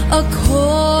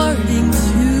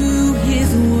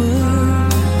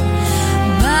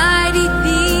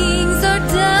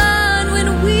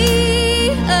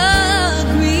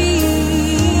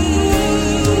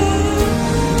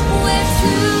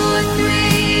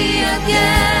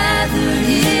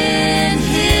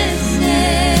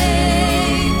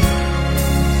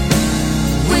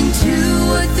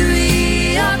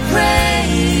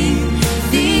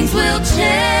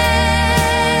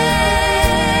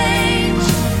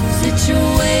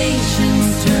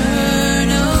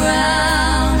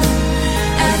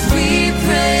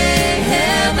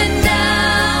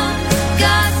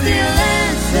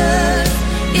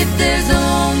if there's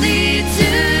only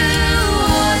two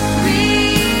or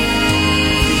three.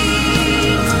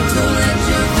 So let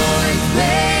your voice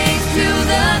raise to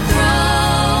the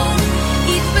throne,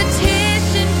 each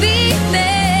petition be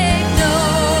made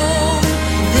known.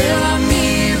 There are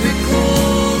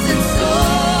miracles in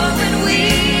store when we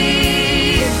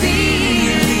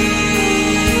believe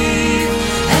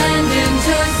and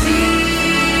intercede.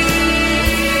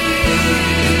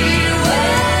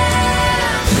 Where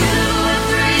two or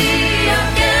three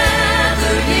are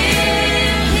gathered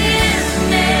in His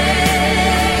name,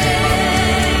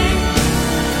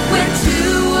 when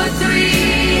two or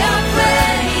three are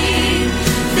praying,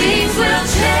 things will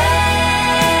change.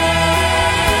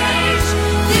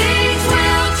 Things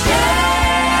will change.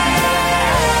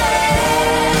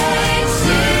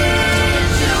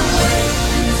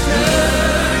 Situations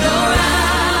turn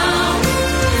around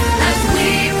as we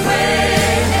pray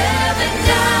heaven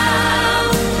down.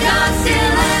 God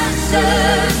still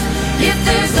answers if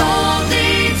there's only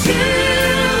two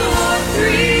or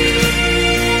three.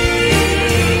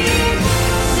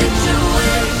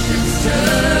 Situations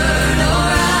turn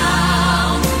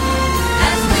around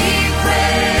as we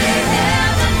pray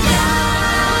heaven down.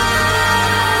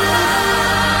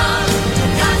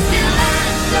 God still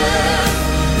answers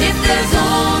if there's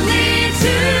only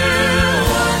two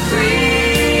or three.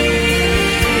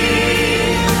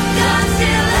 God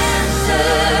still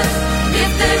answers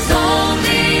if there's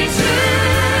only two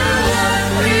or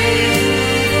three.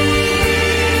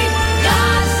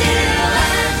 God still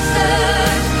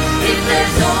answers if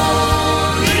there's only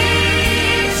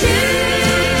two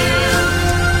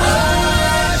or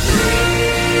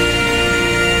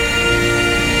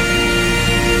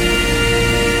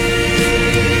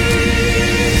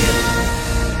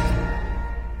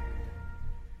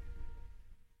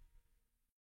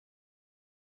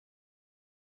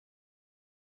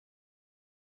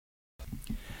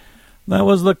That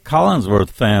was the Collinsworth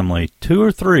family. 2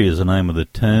 or 3 is the name of the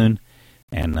tune.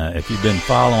 And if you've been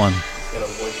following, Got a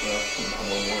voicemail from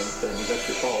 911 saying that's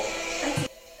your fault.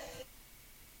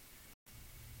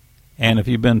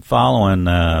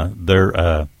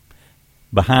 their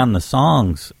behind the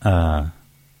songs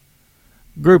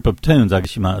group of tunes, I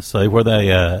guess you might say, where they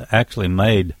actually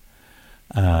made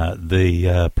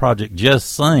the project Just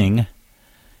Sing.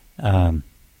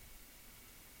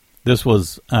 This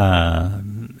was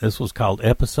called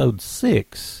episode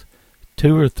 6,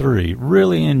 2 or 3.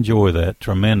 Really enjoy that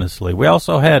tremendously. We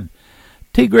also had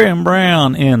T. Graham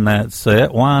Brown in that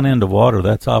set. Wine into Water.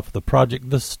 That's off of the project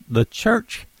the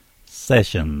Church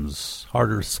Sessions.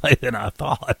 Harder to say than I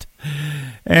thought.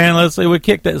 And let's see, we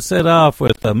kicked that set off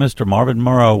with Mr. Marvin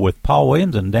Murrow with Paul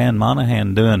Williams and Dan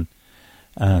Monahan doing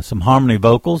some harmony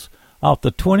vocals off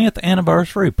the 20th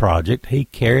anniversary project. He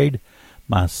Carried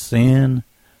My Sin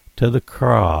to the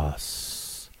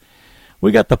Cross.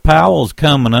 We got the Powells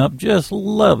coming up. Just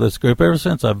love this group. Ever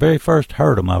since I very first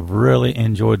heard them, I've really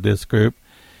enjoyed this group.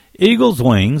 Eagle's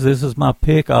Wings, this is my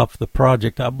pick off the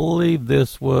project. I believe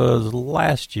this was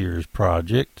last year's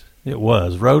project. It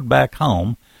was. Road Back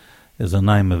Home is the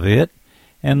name of it.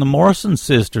 And the Morrison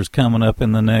Sisters coming up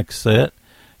in the next set.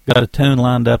 Got a tune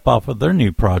lined up off of their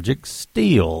new project,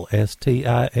 Still,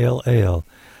 S-T-I-L-L.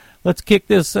 Let's kick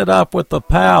this set off with the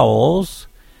Powells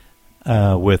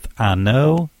with I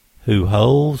Know Who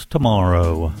Holds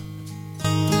Tomorrow.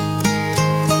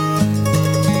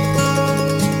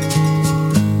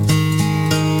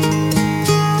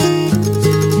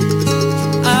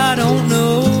 I don't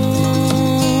know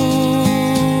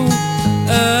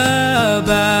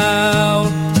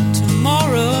about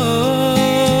tomorrow.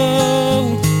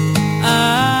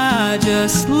 I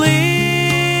just live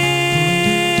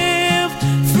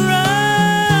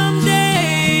from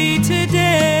day to day,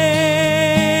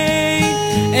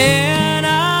 and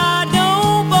I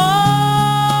don't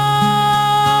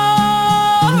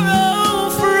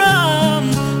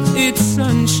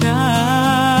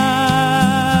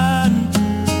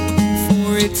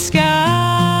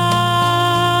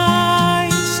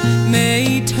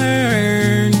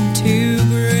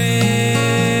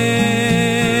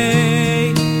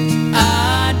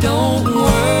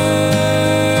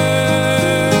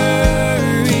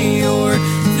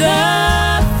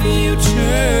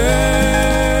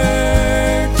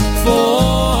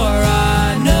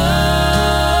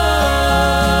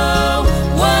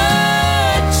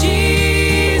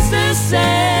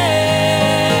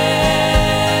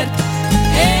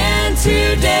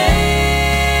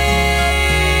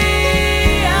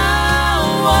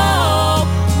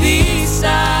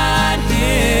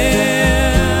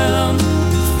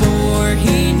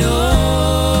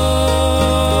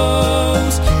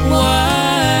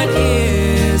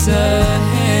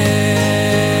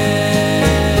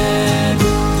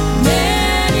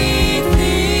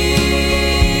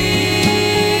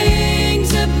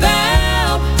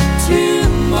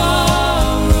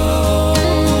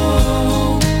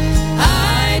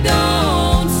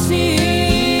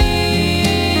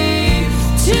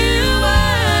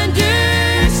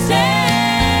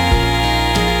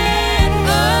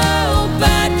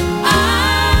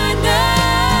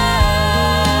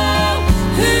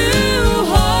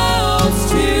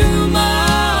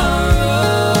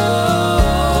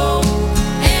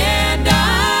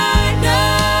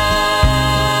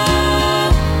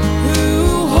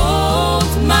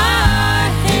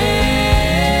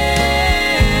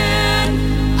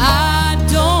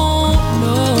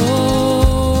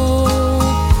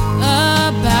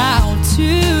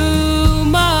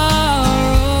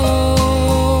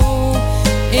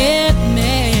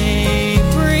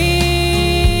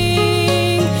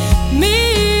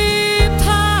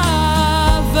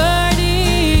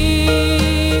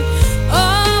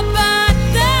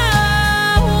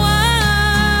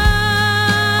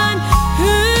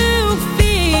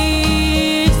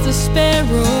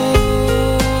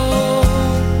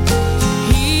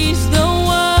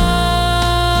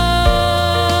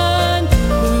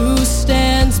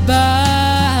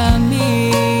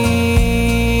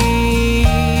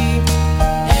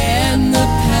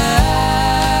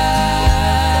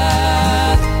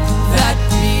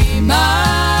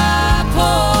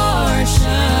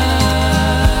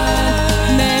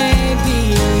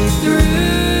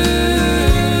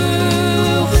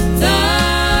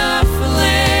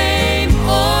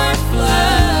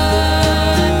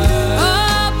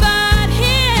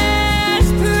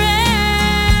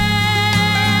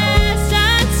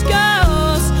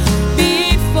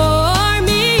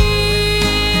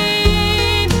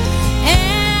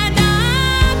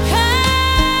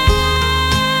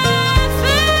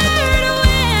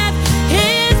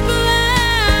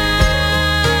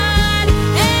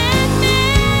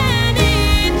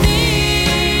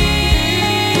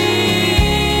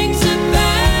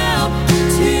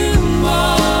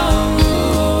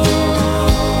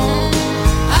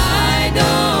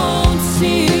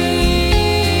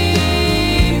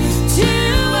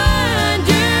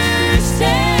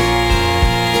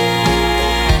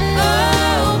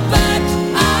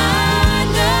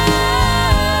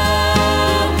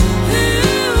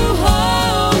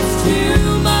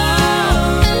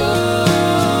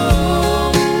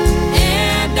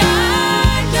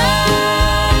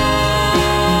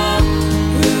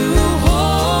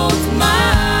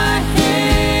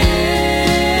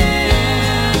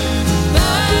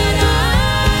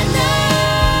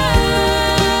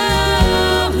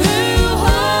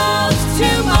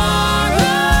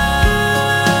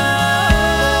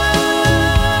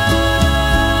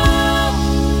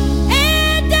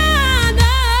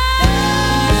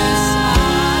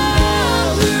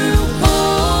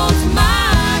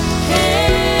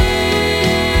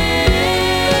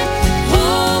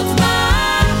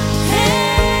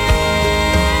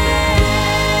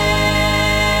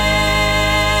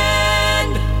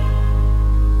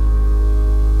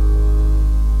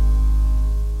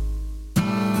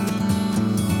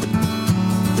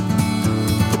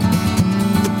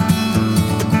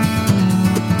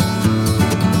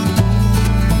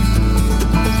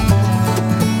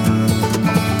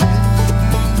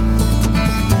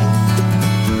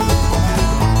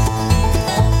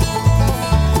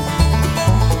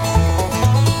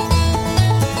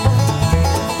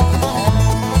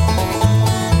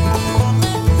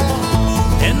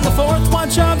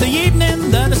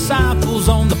souls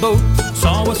on the boat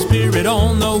saw a spirit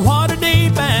on the water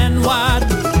deep and wide.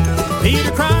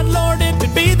 Peter cried, Lord, if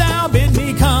it be thou, bid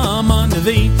me come unto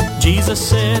thee. Jesus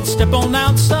said, step on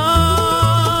out,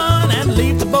 son, and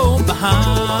leave the boat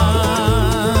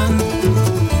behind.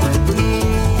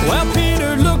 Well,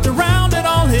 Peter looked around at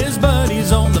all his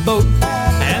buddies on the boat,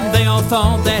 and they all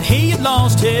thought that he had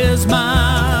lost his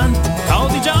mind.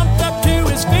 'Cause he jumped up to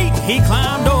his feet, he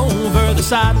climbed over the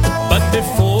side. But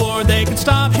before they could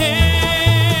stop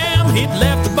him, he'd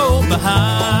left the boat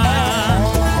behind.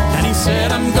 And he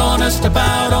said, I'm gonna step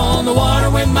out on the water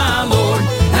with my Lord.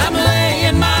 I'm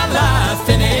laying my life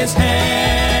in his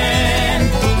hand.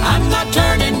 I'm not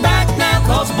turning back now,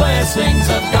 'cause blessings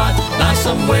of God lie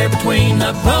somewhere between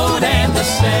the boat and the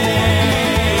sand.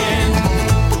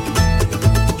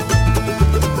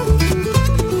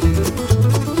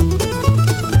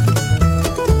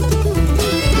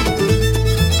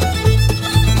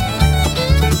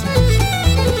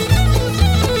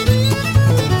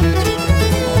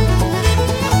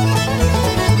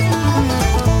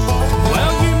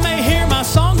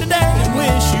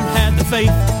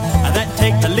 Faith that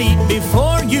take the lead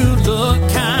before you look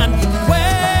kind.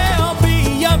 Well,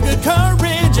 be of good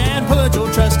courage and put your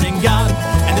trust in God,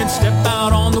 and then step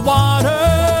out on the water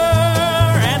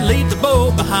and leave the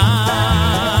boat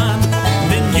behind.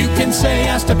 Then you can say,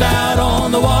 I stepped out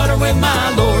on the water with my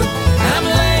Lord. I'm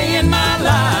laying my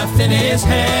life in his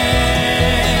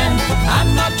hand.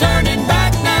 I'm not turning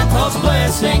back now, 'cause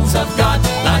blessings of God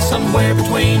lie somewhere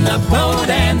between the boat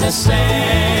and the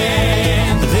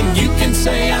sand. Then you can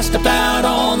say, I stepped out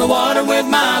on the water with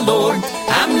my Lord.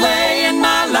 I'm laying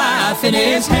my life in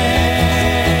his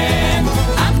hand.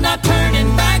 I'm not turning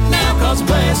back now, 'cause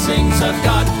blessings of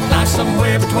God lie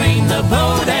somewhere between the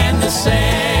boat and the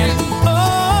sand.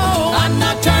 Oh, I'm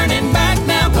not turning back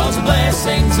now, 'cause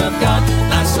blessings of God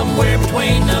lie somewhere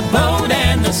between the boat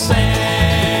and the sand.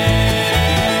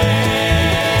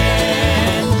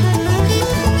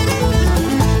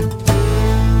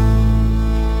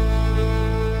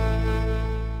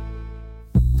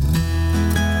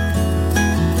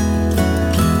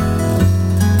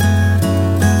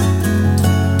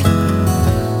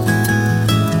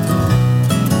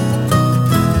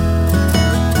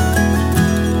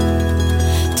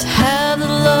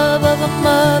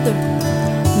 Mother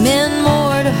meant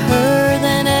more to her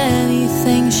than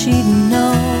anything she'd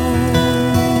known.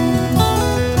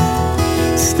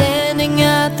 Standing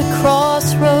at the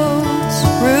crossroads,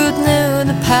 Ruth knew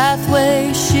the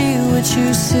pathway she would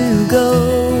choose to go.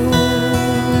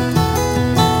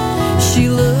 She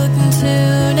looked into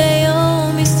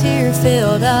Naomi's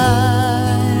tear-filled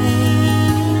eyes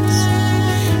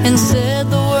and said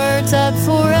the words that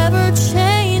forever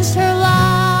changed her life.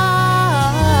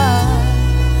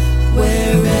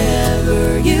 Wherever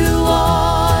you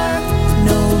are,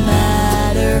 no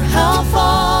matter how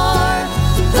far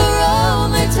the road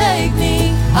may take me,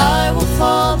 I will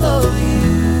follow you.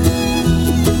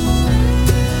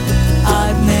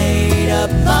 I've made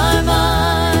up my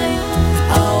mind,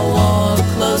 I'll walk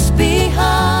close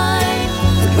behind.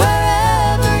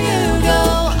 Wherever you go,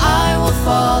 I will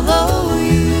follow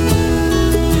you.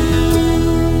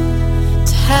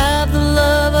 To have the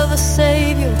love of a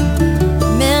Savior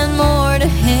meant more to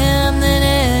him than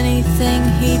anything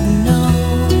he'd known.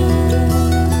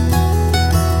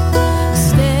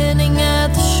 Standing at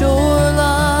the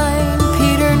shoreline,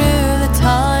 Peter knew the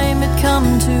time had come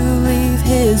to leave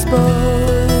his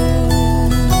boat.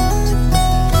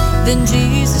 Then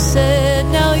Jesus said,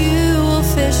 now you will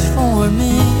fish for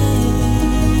me.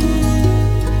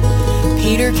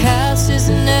 Peter cast his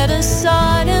net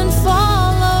aside and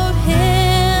followed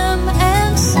him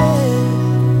and said,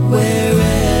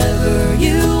 wherever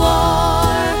you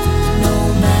are, no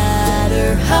matter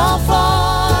how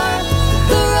far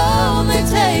the road may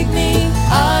take me,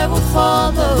 I will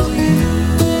follow you.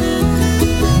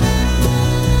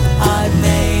 I've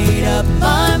made up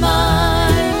my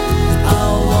mind,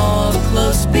 I'll walk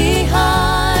close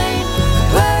behind.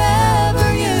 Wherever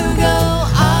you go,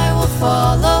 I will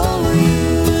follow you.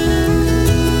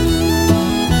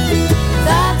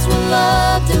 That's what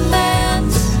love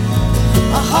demands,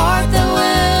 a heart that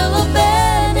will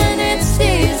abandon its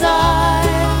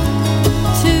desire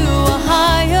to a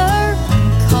higher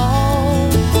call.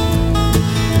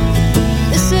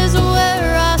 This is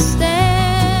where I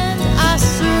stand, I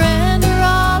surrender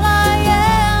all I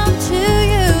am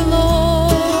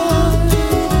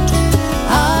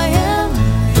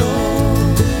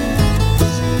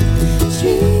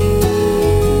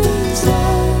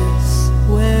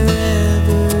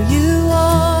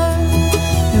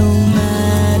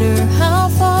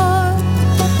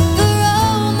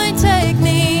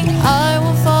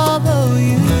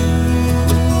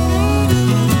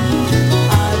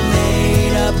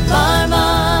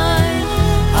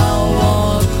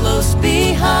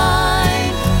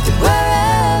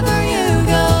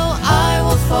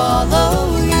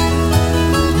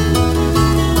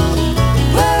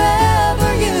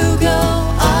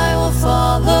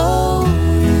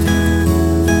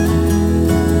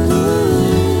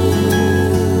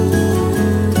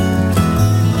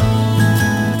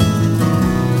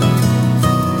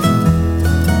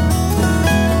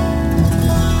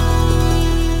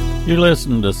You're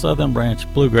listening to Southern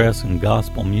Branch Bluegrass and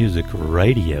Gospel Music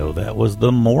Radio. That was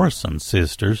the Morrison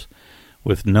Sisters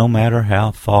with No Matter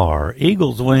How Far.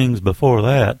 Eagle's Wings before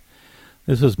that.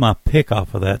 This is my pick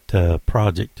off of that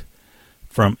project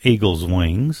from Eagle's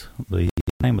Wings. The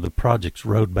name of the project's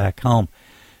Road Back Home.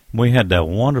 We had that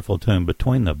wonderful tune,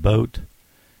 Between the Boat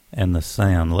and the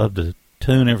Sand. Loved the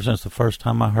tune ever since the first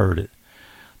time I heard it.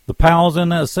 The Powells in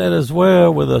that set as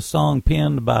well with a song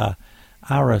penned by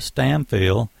Ira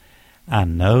Stanfield, I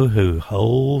Know Who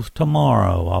Holds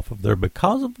Tomorrow, off of their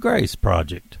Because of Grace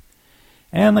project.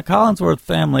 And the Collinsworth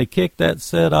family kicked that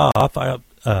set off. I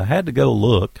had to go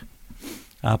look.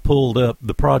 I pulled up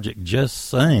the project Just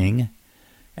Sing,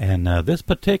 and this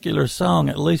particular song,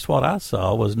 at least what I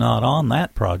saw, was not on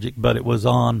that project, but it was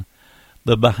on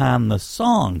the Behind the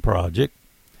Song project.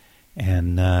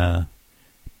 And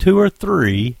 2 or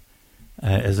 3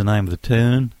 is the name of the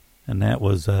tune, and that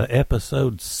was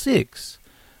episode 6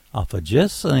 off of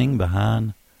Just Sing,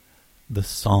 Behind the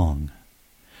Song.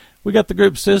 We got the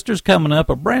group Sisters coming up,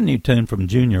 a brand new tune from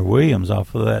Junior Williams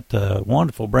off of that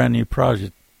wonderful brand new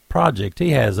project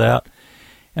he has out.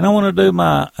 And I want to do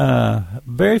my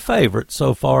very favorite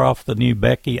so far off the new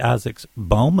Becky Isaacs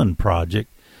Bowman project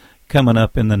coming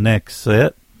up in the next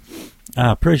set.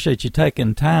 I appreciate you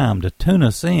taking time to tune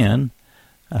us in.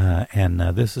 And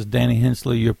this is Danny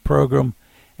Hensley, your program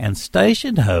and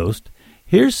station host.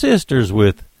 Here's Sisters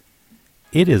with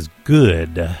It Is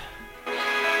Good.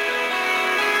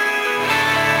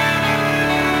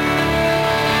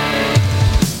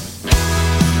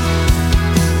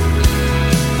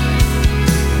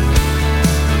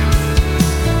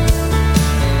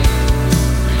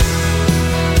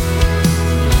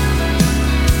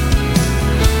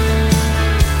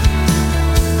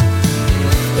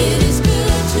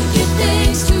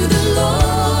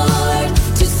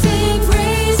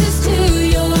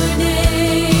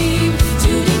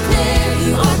 To declare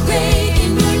you are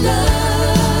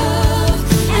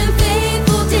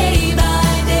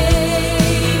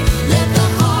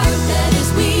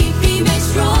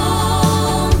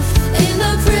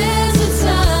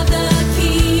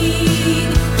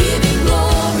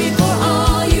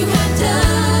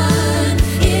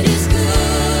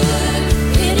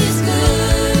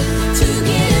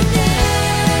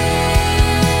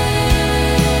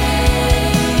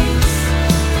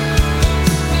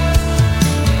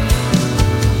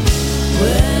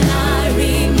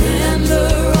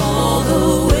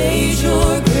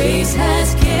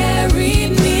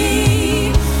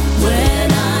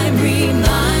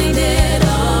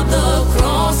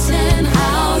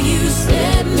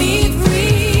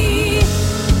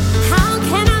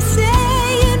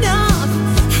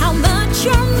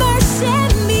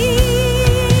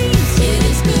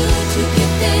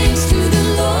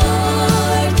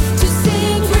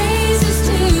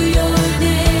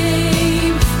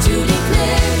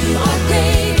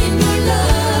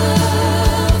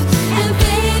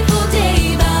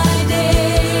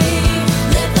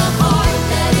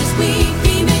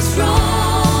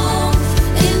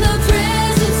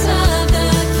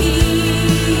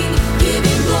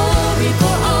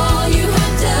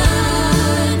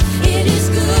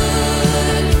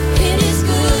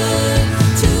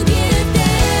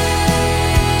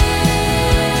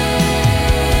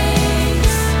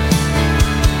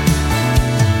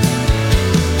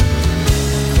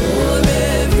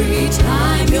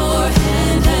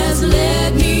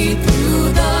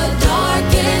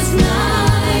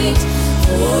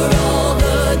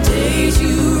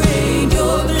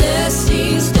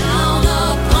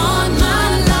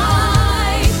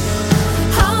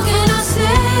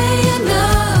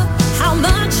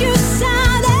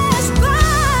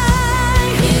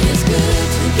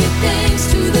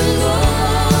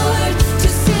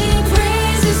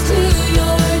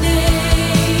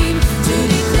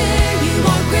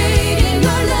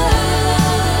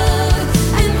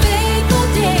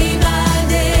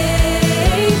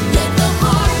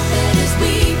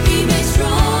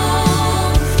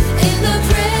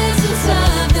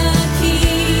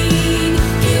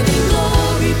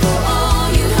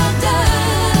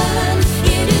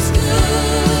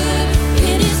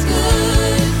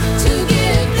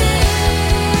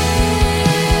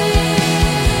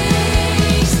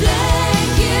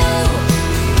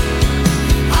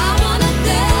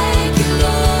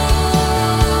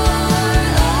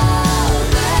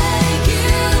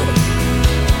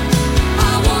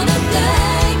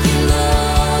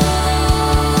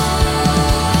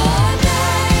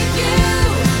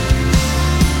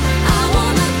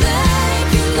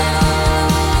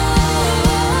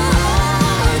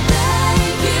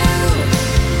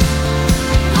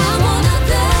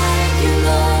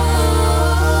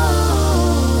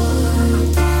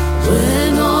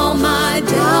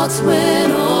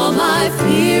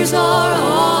tears are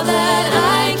all that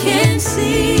I can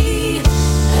see,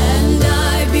 and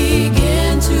I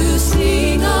begin to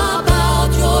sing about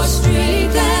your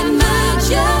strength and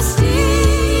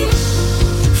majesty.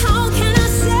 How can I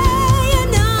say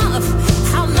enough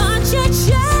how much it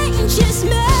changes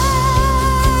me?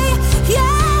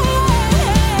 Yeah,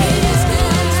 it is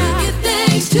good to give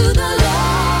thanks to the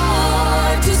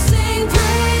Lord, to sing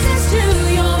praises to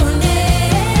your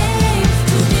name,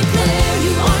 to declare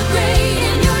you are great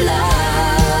in your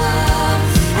love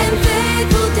and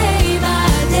faithful day by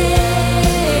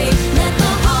day. Let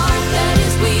the heart that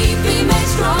is weak be made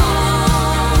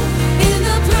strong in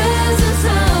the presence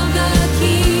of the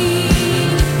King,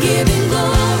 giving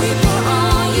glory for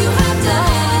all you have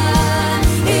done.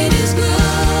 It is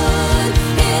good,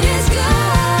 it is good.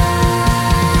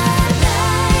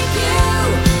 Thank you.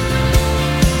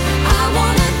 I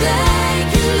want to thank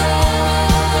you, Lord.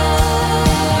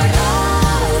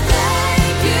 Oh,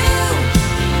 thank you.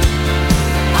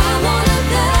 I want to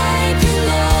thank you,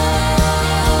 Lord.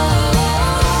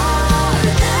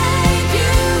 Thank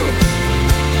you.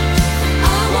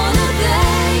 I want to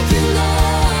thank you,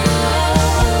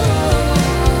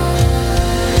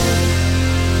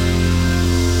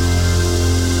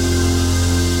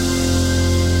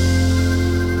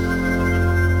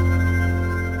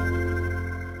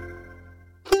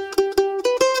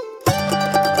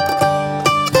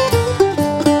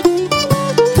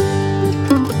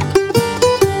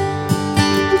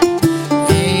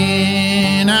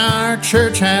 In our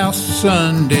church house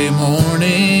Sunday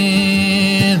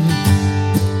morning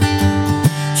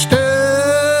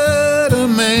stood a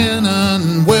man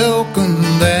unwelcome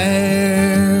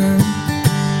there,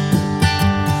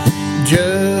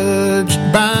 judged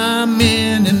by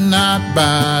men and not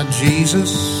by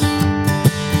Jesus.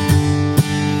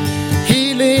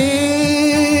 He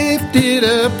lifted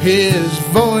up his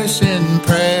voice in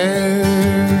prayer.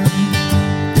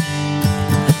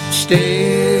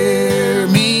 Steer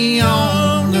me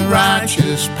on the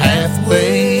righteous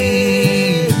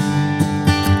pathway.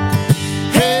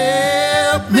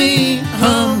 Help me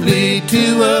humbly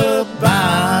to abide.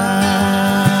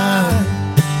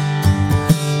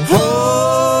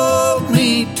 Hold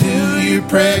me to your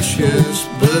precious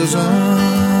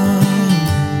bosom.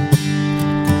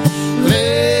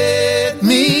 Let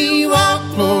me walk,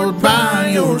 Lord,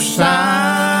 by your side.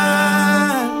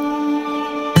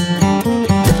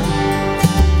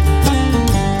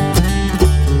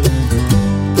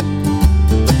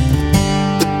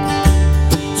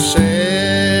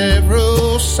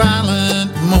 Several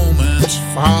silent moments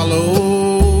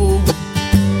followed.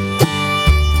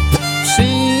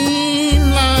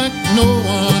 Seemed like no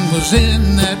one was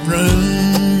in that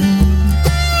room.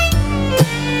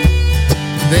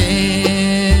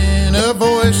 Then a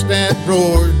voice that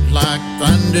roared like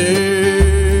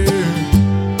thunder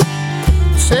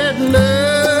said,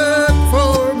 look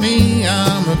for me,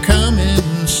 I'm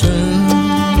a-coming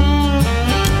soon.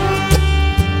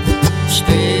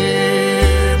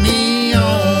 Steer me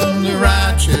on the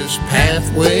righteous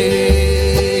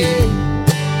pathway.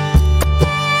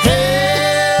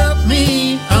 Help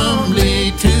me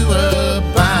humbly to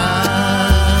abide.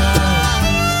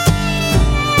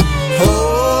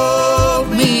 Hold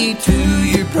me to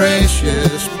your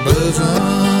precious bosom.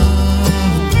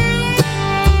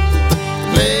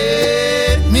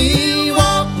 Let me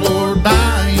walk, Lord,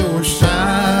 by your side.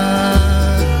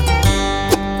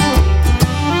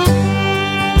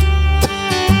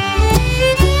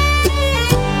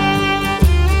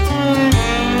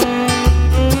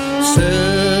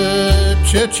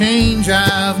 Such a change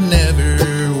I've never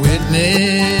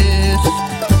witnessed.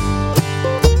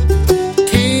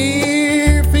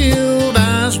 Tear-filled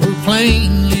eyes were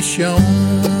plainly shown.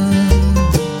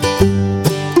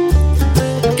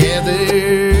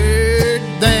 Gathered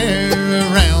there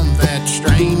around that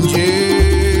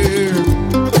stranger,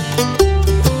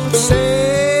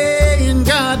 saying,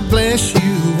 God bless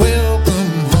you,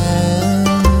 welcome home.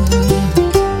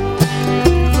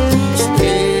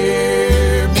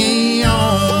 Steer me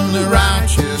on the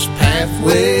righteous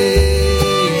pathway.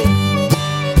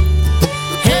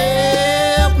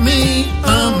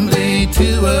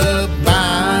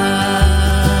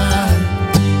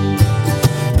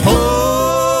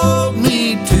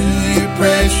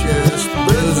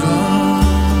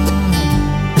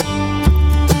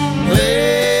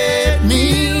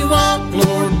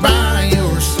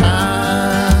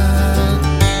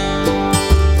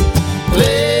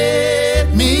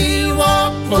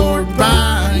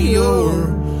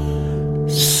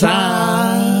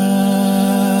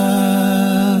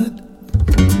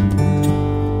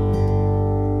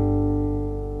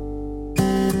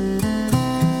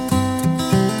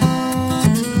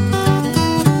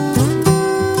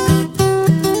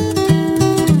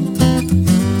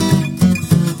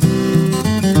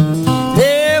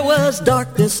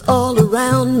 darkness all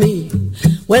around me,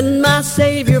 when my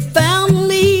Savior found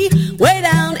me way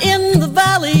down in the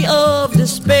valley of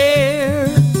despair.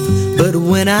 But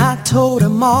when I told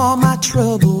him all my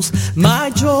troubles, my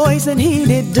joys, and he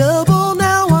did double,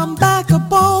 now I'm back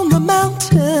up on the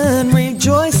mountain,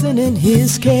 rejoicing in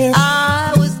his care.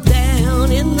 I was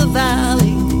down in the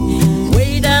valley,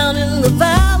 way down in the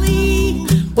valley,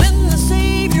 when the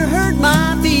Savior heard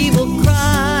my feeble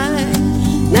cry.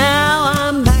 Now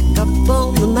I'm back up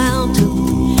on the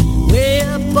mountain, way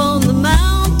up on the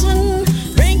mountain,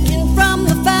 drinking from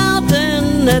the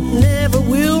fountain that never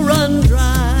will run dry.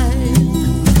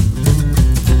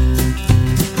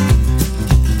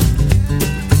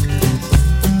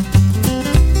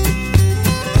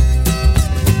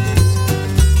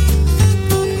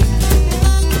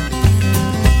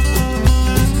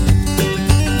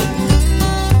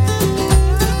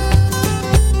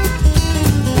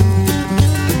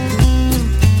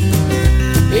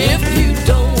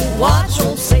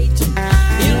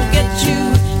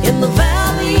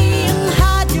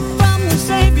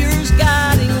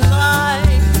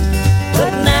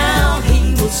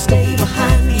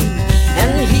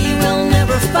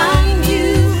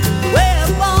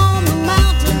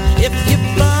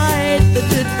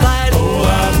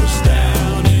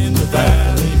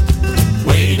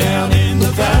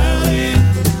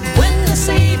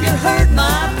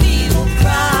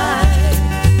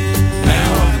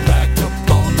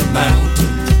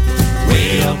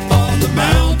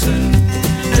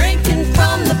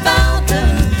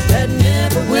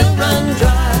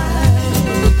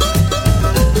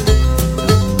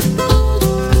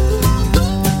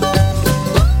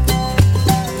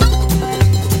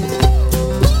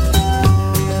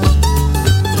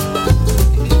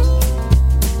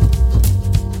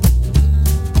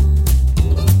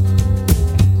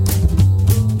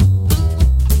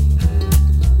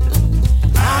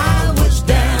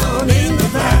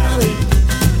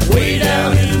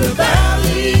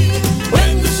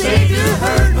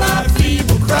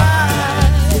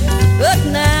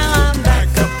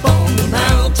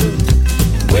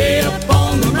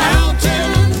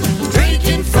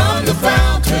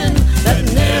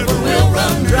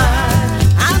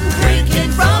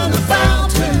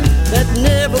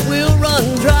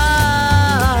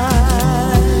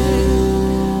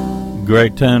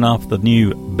 Great tune off the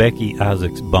new Becky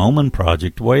Isaacs Bowman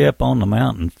project, Way Up on the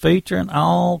Mountain, featuring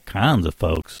all kinds of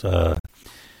folks.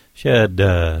 She had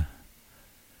Mr.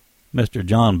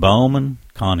 John Bowman,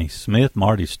 Connie Smith,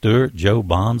 Marty Stewart, Joe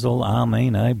Bonzel. I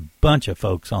mean, a bunch of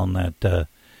folks on that.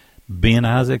 Ben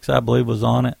Isaacs, I believe, was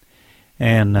on it.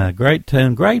 And great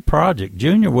tune, great project.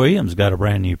 Junior Williams got a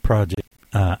brand new project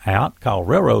out called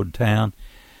Railroad Town.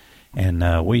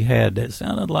 And we had, it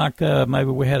sounded like maybe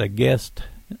we had a guest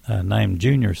named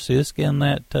Junior Sisk in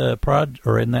that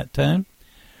in that tune.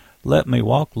 Let Me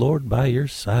Walk, Lord, by Your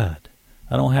Side.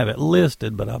 I don't have it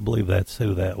listed, but I believe that's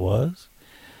who that was.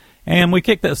 And we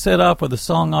kicked that set off with a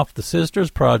song off the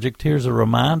Sisters Project, Here's a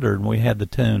Reminder, and we had the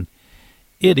tune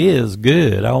It Is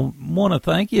Good. I want to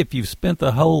thank you if you've spent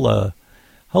the whole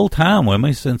time with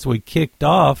me since we kicked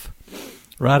off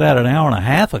right out an hour and a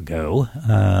half ago.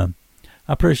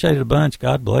 I appreciate it a bunch.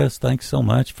 God bless. Thanks so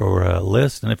much for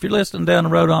listening. If you're listening down the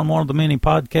road on one of the many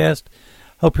podcasts,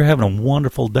 hope you're having a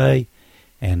wonderful day.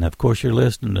 And, of course, you're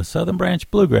listening to Southern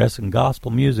Branch Bluegrass and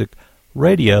Gospel Music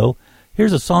Radio.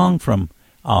 Here's a song from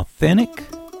Authentic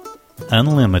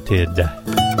Unlimited.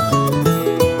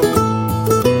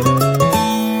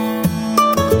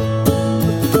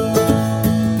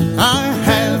 I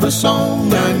have a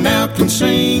song I now can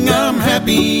sing. I'm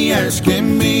happy as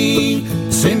can be.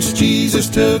 Since Jesus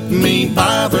took me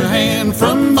by the hand,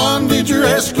 from bondage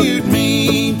rescued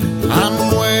me.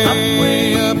 I'm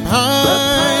way up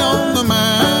high on the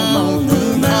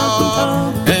mountain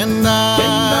top, and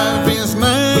I've His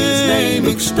name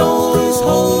extolled.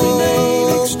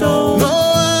 No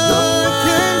eye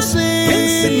can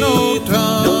see, no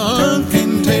tongue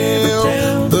can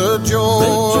tell the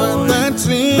joy that's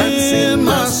in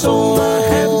my soul. My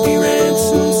happy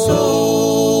ransomed soul.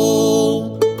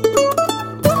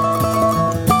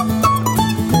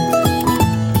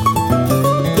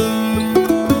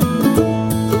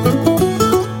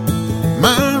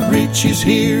 Riches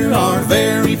here are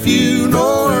very few,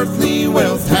 no earthly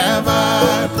wealth have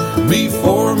I.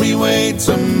 Before me waits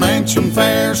a mansion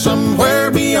fair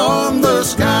somewhere beyond the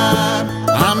sky.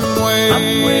 I'm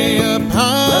way up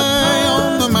high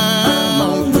on the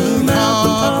mountain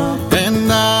top,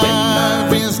 and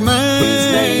I've His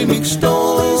name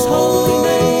extolled.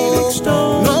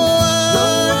 No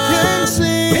eye can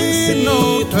see,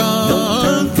 no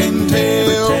tongue can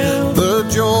tell the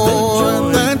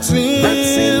joy that's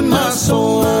in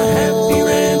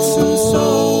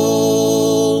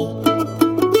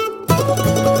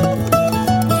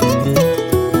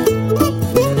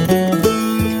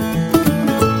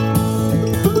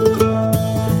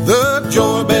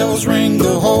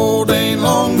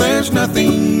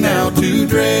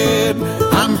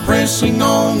head. I'm pressing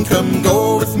on, come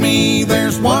go with me.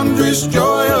 There's wondrous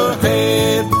joy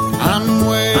ahead. I'm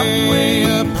way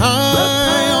up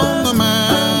high on the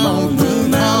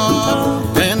mountain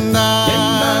top, and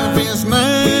I've His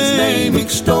name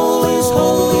extol. His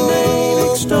holy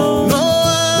name extol. No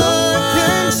eye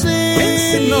can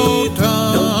see, no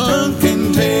tongue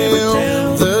can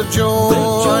tell the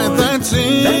joy that's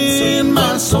in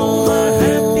my soul. My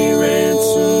happy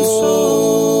ransomed soul.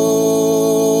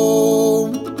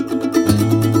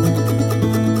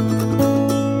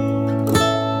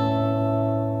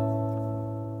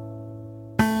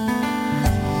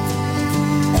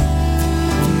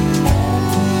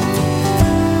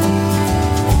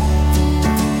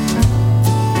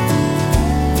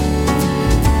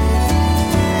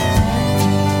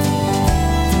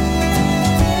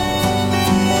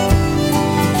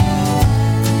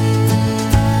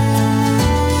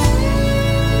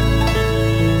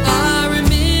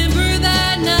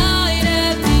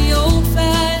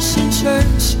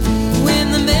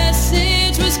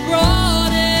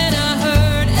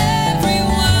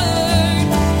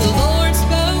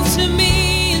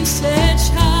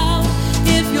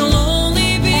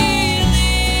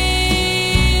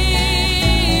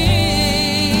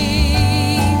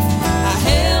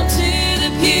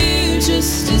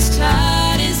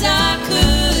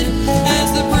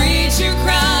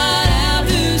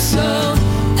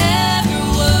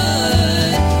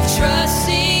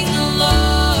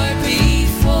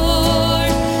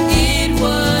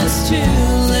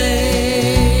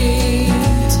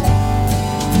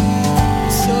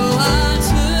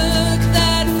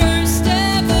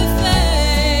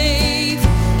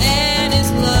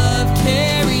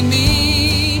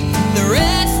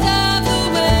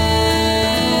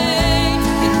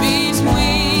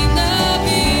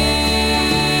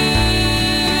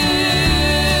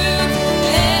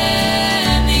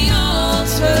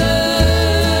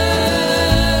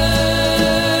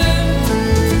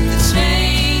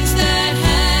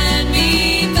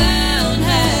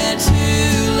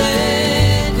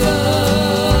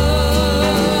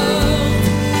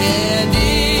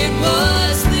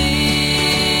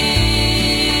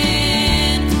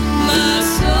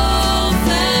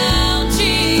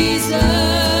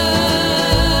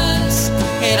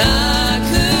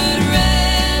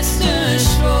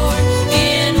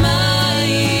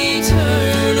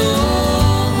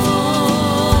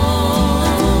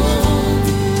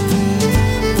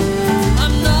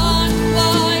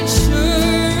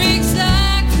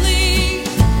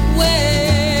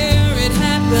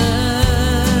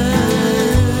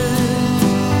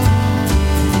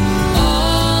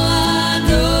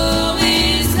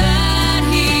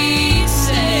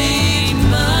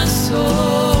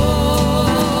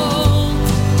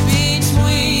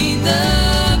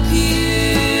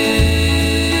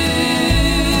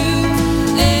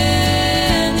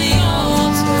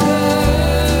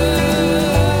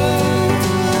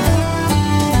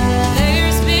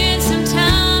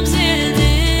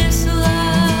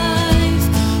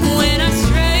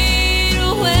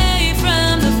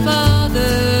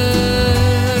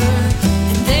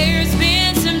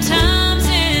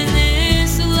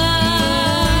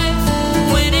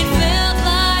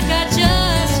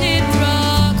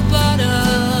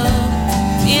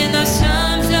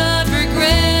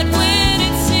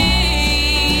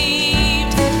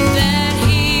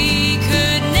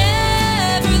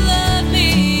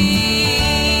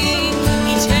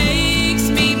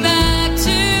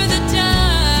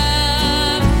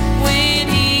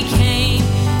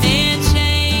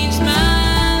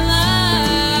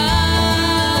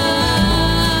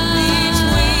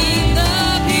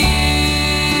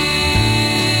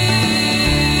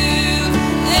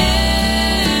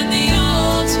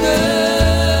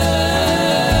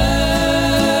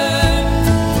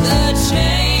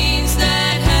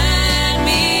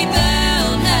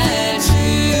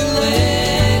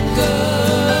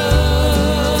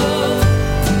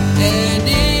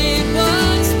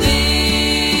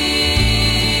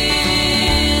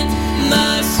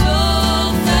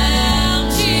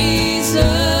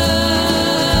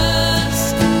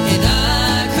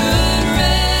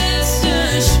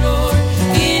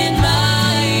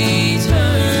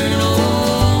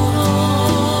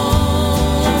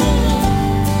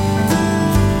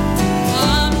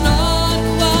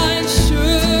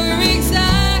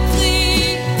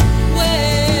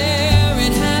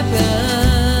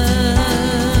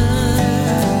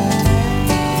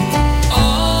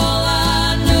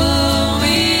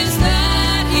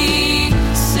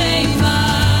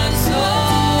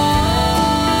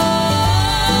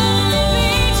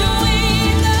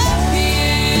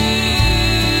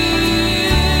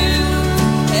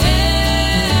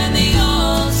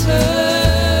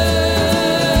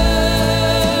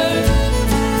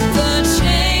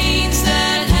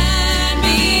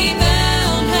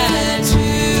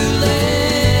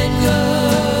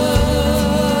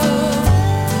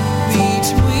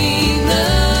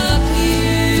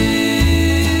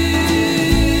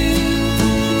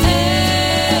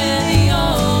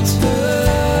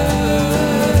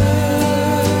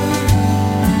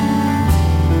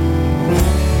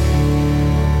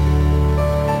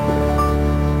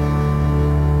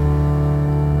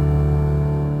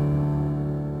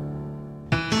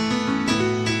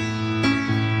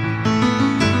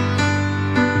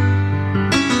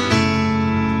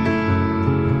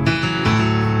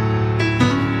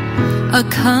 a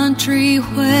country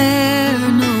where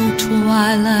no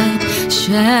twilight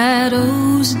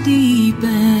shadows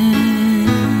deepen,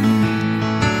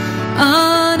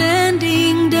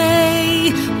 unending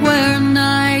day where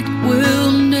night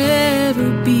will never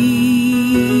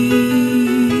be,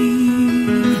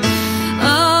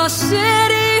 a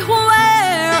city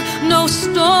where no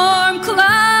storm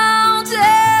clouds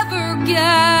ever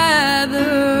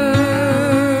gather.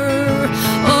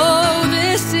 Oh,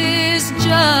 this is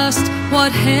just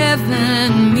what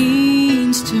heaven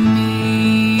means to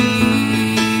me.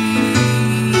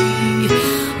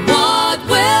 What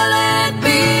will it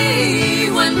be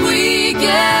when we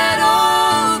get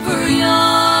over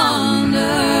yonder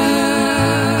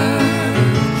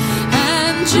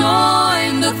and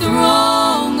join the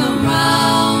throng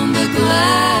around the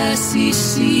glassy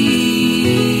sea?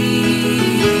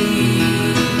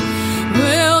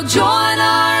 We'll join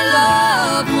our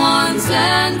loved ones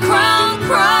and crown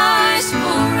Christ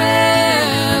forever.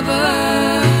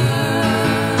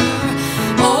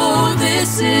 Oh,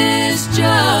 this is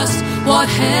just what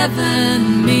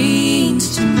heaven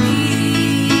means to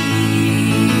me.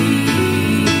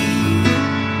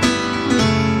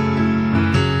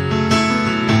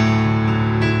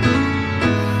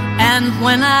 And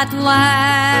when at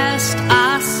last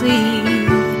I see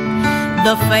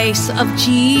the face of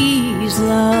Jesus,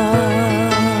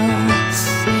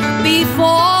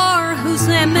 before whose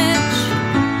image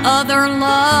other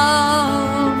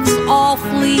loves all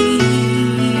flee,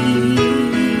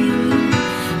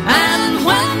 and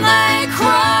when they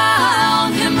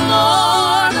crown him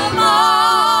Lord of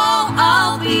all,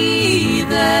 I'll be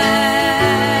there.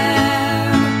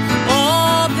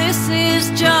 Oh, this is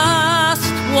just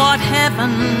what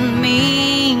heaven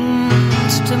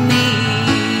means to me.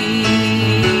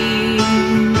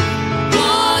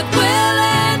 What will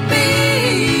it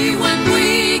be when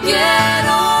we get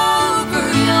over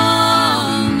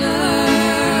yonder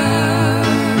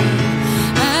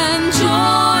and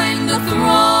join the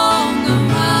throng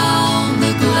around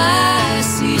the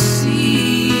glassy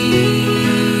sea?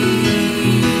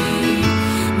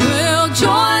 We'll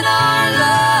join our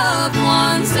loved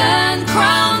ones and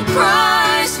crown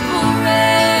Christ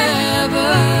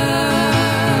forever.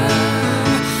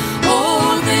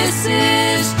 Oh, this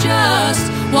is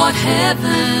just what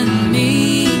heaven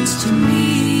means to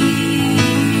me.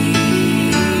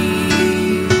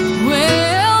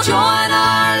 We'll join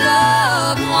our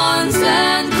loved ones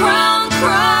and crown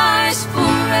Christ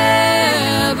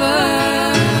forever.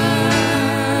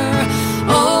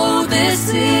 Oh, this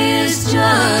is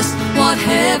just what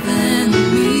heaven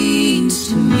means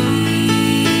to me.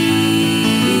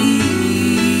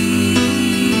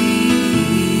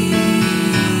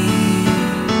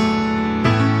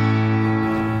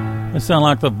 They sound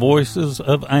like the voices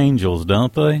of angels,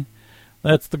 don't they?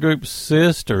 That's the group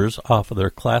Sisters off of their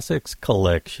Classics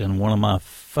collection, one of my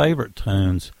favorite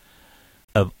tunes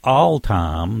of all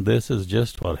time. This is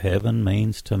just what heaven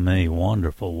means to me.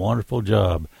 Wonderful, wonderful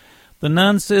job. The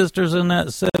Nun Sisters in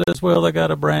that set as well, they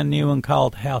got a brand new one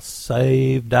called How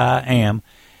Saved I Am.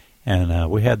 And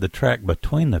we had the track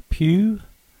Between the Pew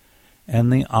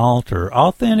and the Altar.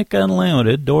 Authentic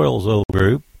Unlimited, Doyle's old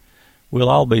group. We'll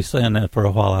all be saying that for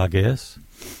a while, I guess.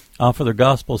 Off of their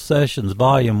Gospel Sessions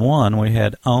Volume 1, we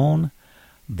had On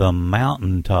the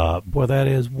Mountaintop. Boy, that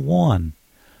is one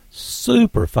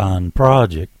super fine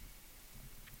project.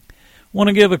 Want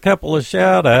to give a couple of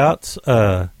shout-outs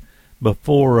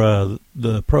before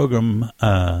the program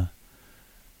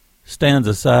stands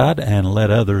aside and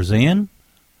let others in.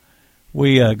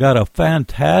 We got a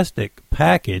fantastic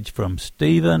package from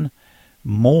Stephen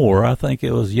Moore. I think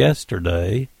it was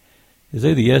yesterday. It was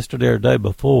either yesterday or day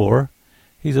before.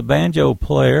 He's a banjo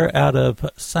player out of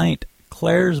St.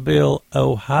 Clairsville,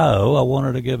 Ohio. I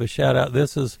wanted to give a shout-out.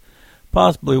 This is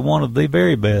possibly one of the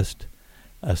very best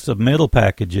submittal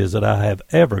packages that I have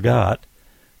ever got.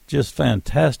 Just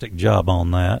fantastic job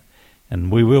on that.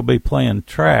 And we will be playing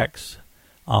tracks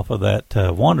off of that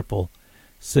wonderful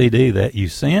CD that you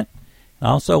sent. I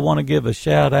also want to give a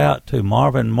shout-out to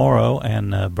Marvin Morrow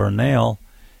and Burnell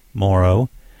Morrow.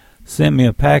 Sent me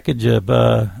a package of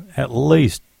at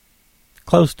least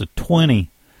close to 20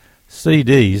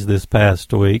 CDs this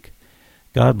past week.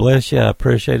 God bless you. I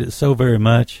appreciate it so very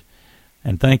much.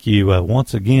 And thank you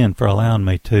once again for allowing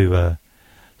me to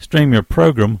stream your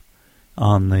program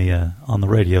on the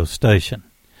radio station.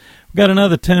 We've got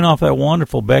another tune off that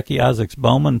wonderful Becky Isaacs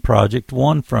Bowman project,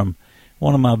 one from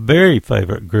one of my very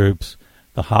favorite groups,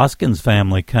 the Hoskins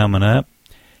family, coming up,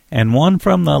 and one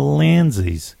from the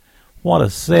Lindsays. What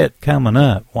a set coming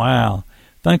up. Wow.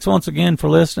 Thanks once again for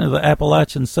listening to the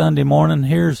Appalachian Sunday Morning.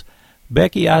 Here's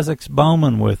Becky Isaacs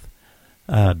Bowman with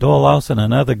Doyle Lawson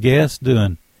and other guests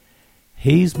doing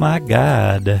He's My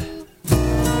God.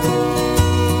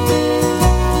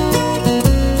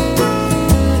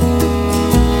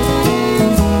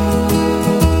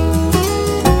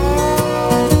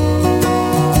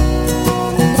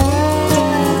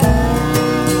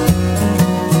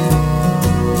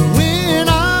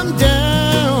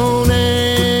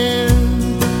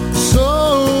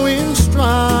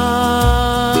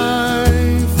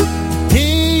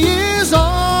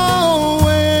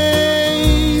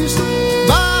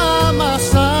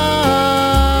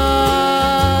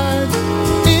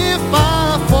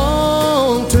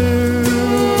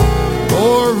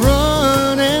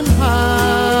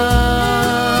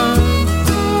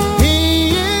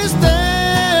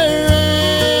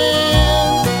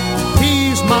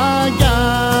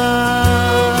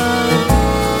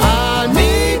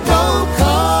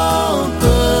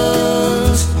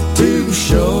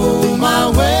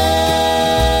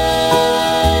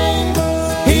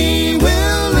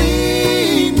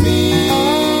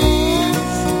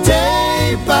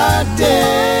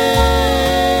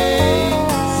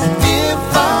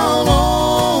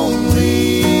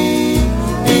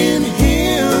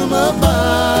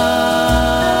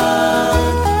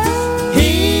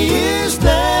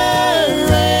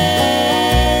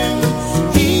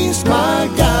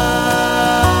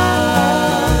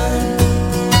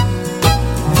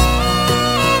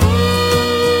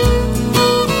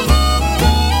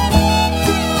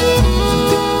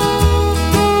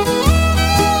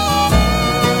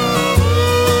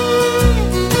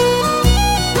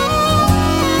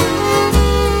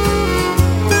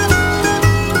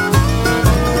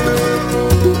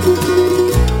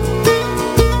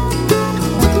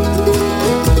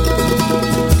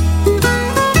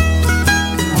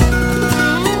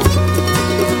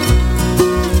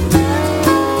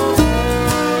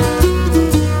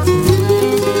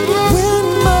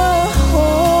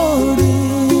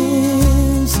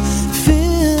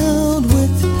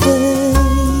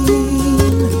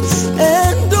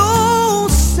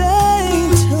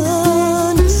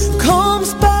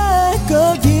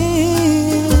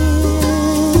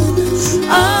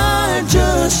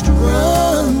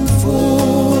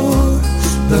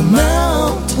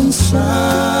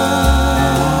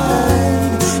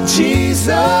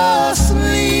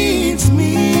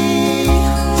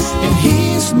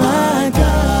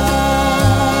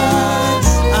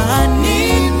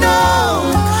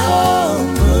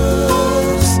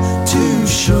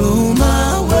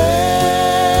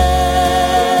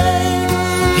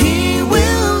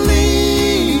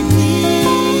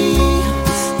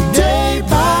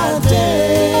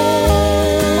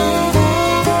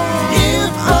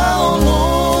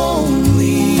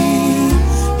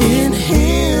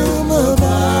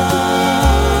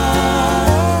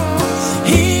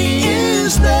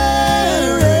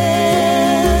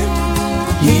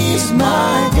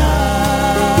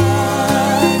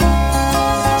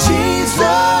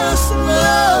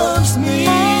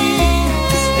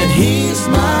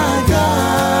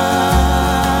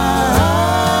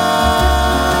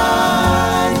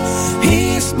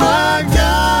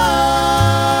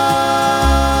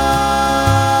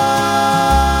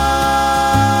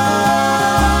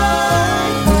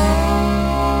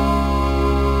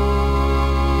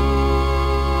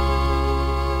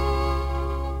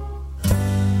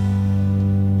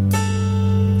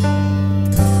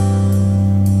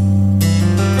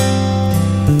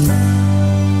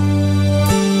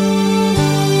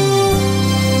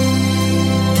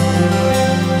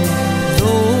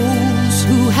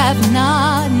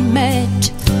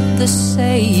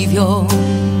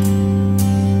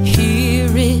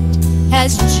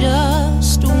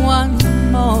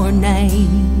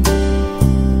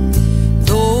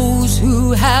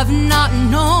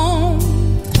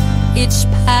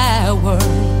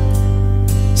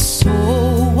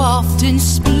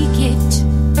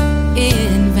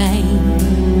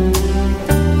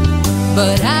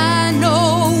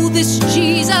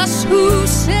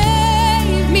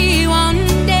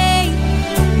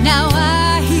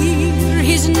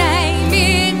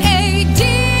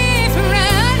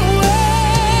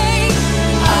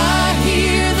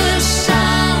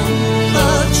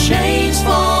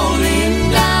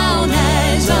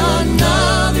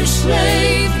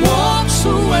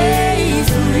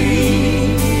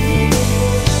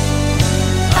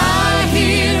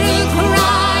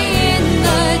 Cry in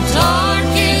the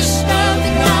darkest of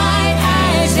the night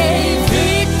as a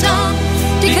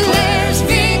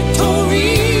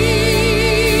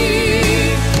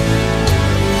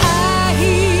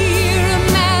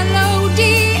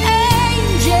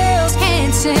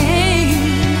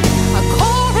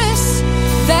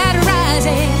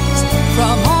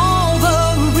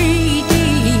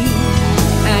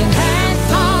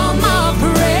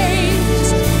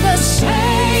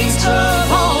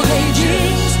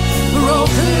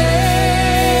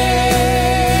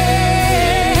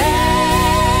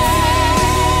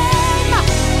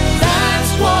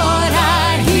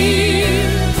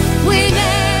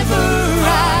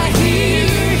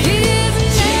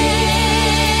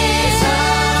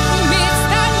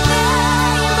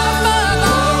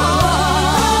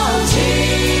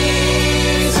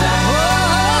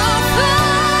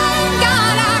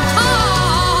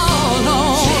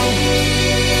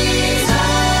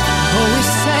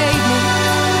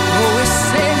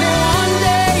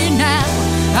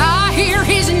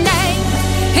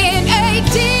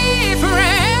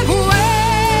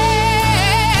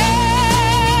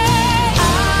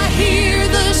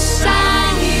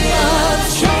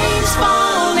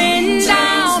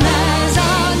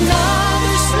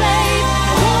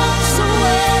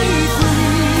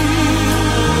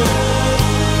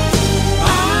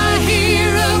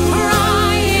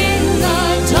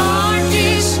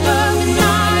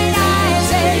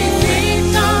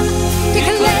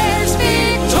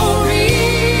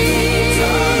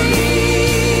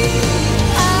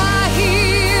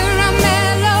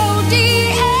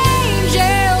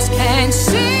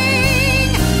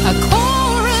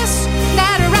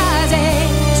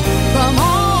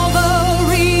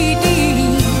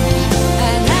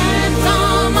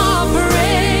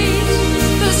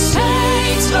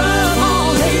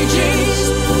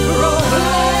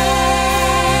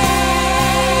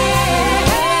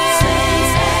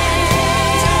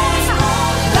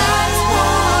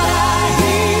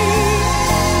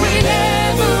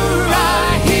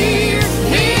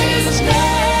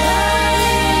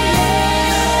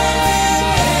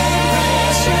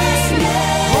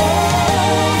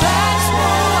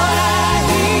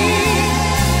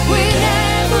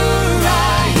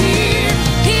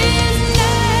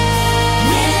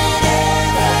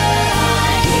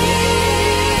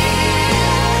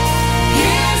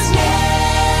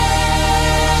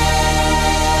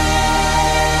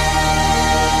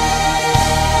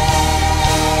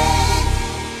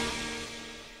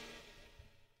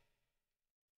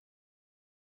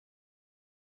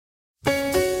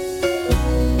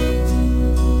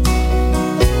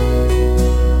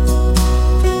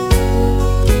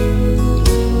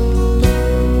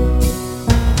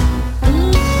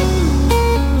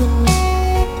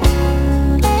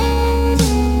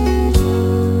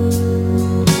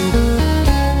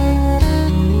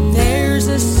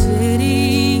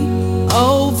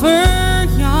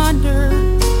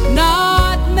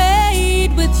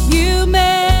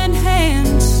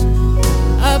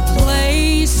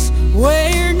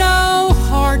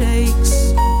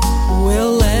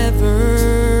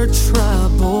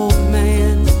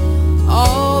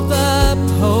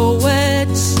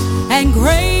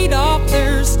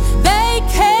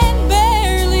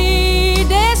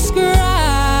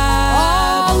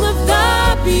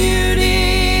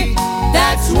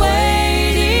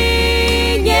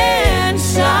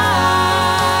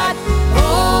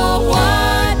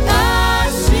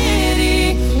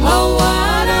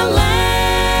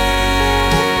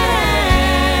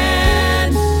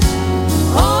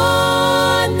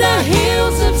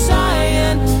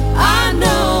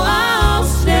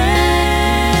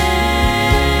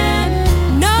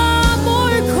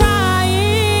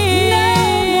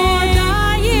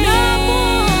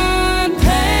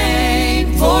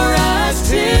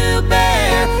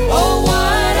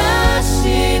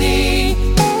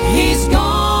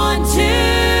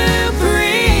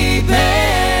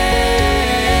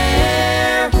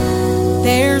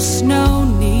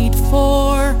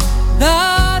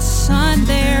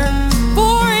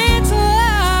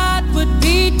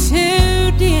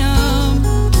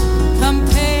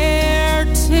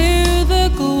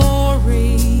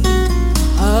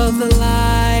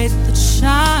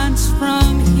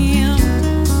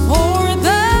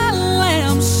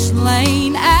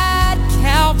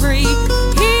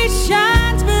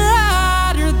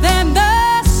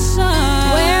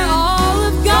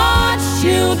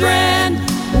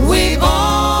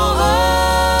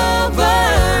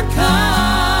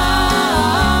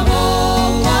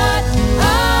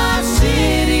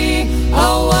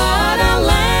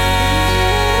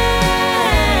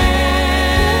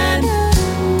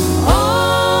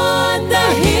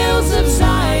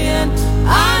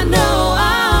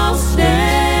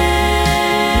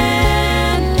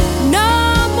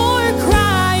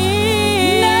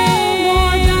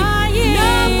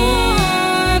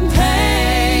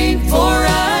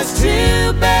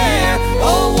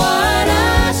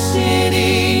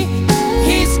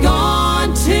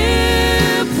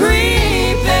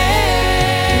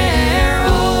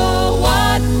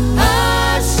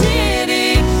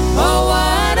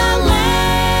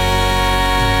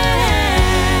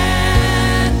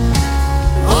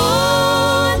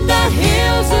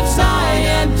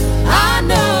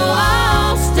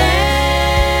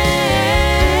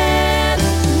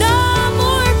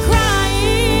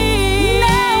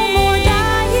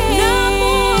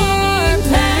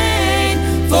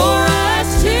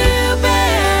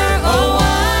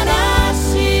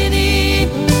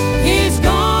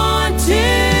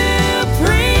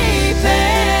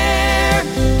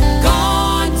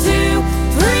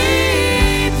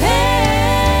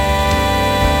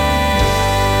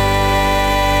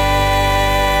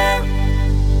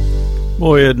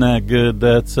Boy, isn't that good?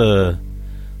 That's the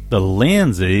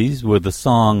Lindsays with the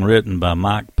song written by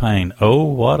Mike Payne, Oh,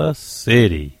 What a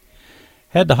City.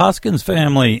 Had the Hoskins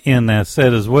family in that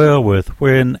set as well with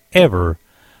Whenever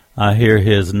I Hear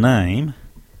His Name.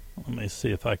 Let me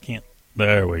see if I can't.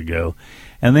 There we go.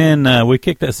 And then we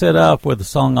kicked that set off with a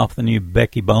song off the new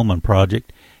Becky Bowman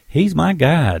project, He's My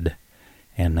Guide.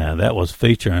 And that was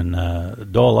featuring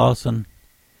Doyle Lawson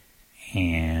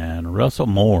and Russell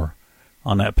Moore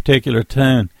on that particular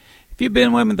tune. If you've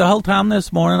been with me the whole time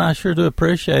this morning, I sure do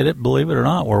appreciate it. Believe it or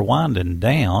not, we're winding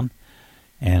down,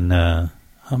 and I'm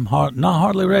not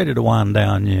hardly ready to wind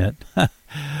down yet.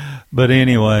 But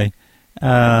anyway,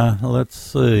 let's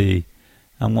see.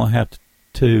 I'm going to have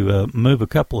to move a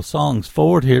couple of songs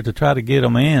forward here to try to get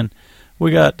them in. We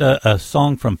got a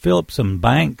song from Phillips and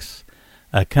Banks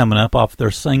coming up off their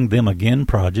Sing Them Again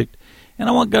project, and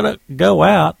I want to go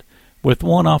out with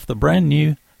one off the brand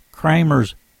new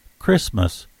Kramer's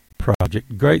Christmas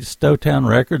project. Great Stowtown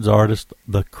Records artist,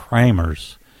 the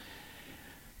Kramers.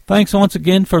 Thanks once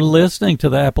again for listening to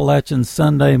the Appalachian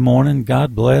Sunday Morning.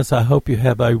 God bless. I hope you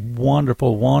have a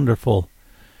wonderful, wonderful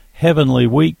heavenly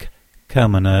week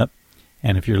coming up.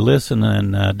 And if you're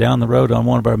listening down the road on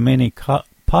one of our many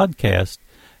podcasts,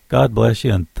 God bless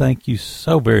you and thank you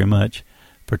so very much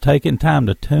for taking time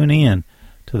to tune in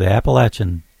to the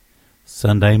Appalachian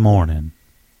Sunday Morning.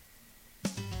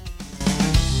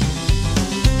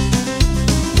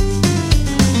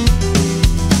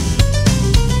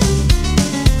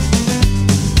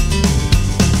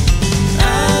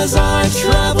 As I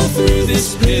travel through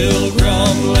this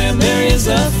pilgrim land, there is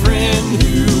a friend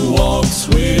who walks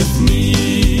with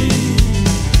me,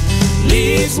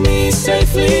 leads me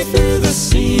safely through the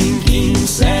sinking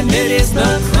sand. It is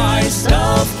the Christ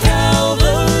of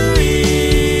Calvary.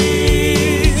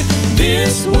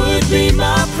 This would be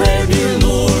my prayer, dear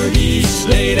Lord, each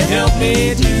day to help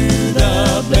me do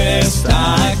the best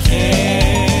I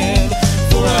can.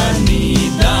 For I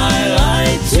need thy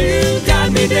light to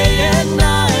guide me day and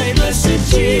night.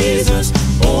 Blessed Jesus,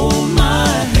 hold my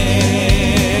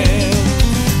hand.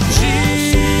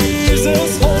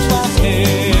 Jesus, hold my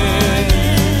hand.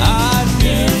 I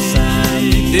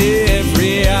need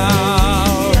every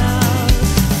hour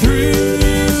through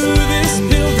this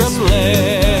pilgrim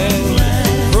land.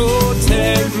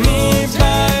 Protect me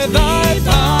by thy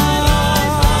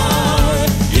power.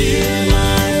 Hear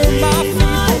my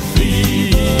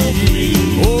feeble plea.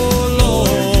 Oh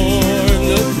Lord,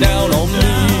 look down on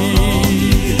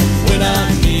me. When I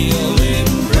kneel in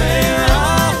prayer, I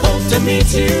hope to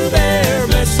meet you there.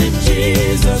 Blessed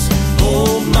Jesus,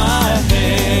 hold my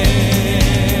hand.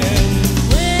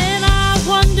 When I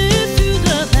wander through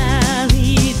the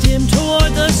valley, dim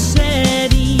toward the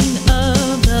setting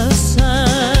of the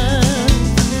sun,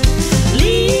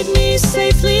 lead me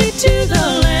safely to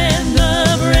the land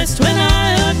of rest. When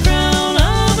I a crown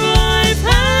of life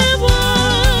have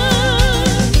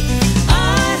won, I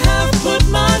have put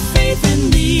my faith in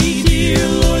thee, dear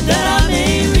Lord, that I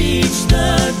may reach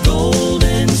the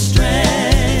golden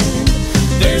strand.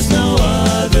 There's no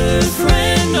other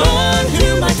friend on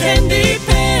whom I can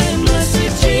depend.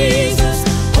 Blessed Jesus,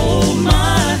 hold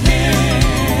my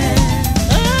hand.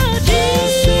 Oh,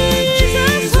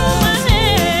 Jesus, hold my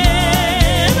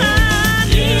hand. I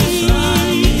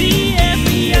need thee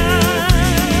every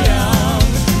hour.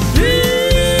 Through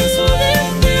this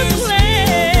land, protect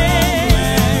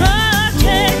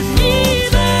me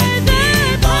by thy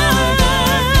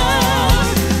power.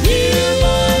 Hear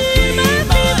my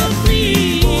feeble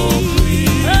plea.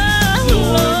 Oh,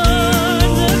 Lord,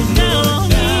 look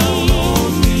down on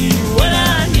me. When I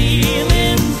kneel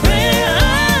in prayer, I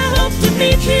hope to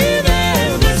meet you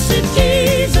there. Blessed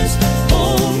Jesus,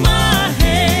 hold my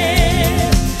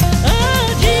hand. Oh,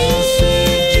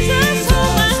 Jesus,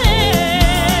 hold my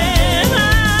hand. I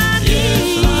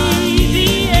need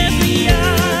thee every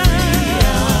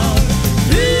hour.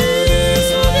 Through this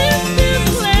land,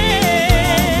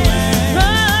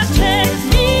 protect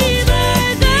me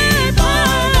by thy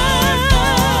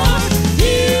power.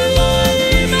 Hear my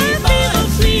feeble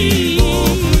plea.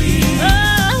 Oh,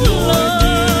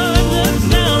 Lord, look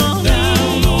down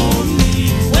on me.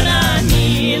 When I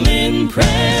kneel in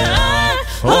prayer, I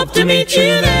hope to meet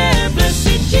you there.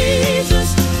 Blessed Jesus,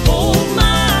 hold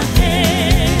my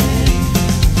hand.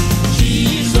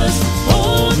 Jesus,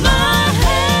 hold my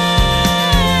hand.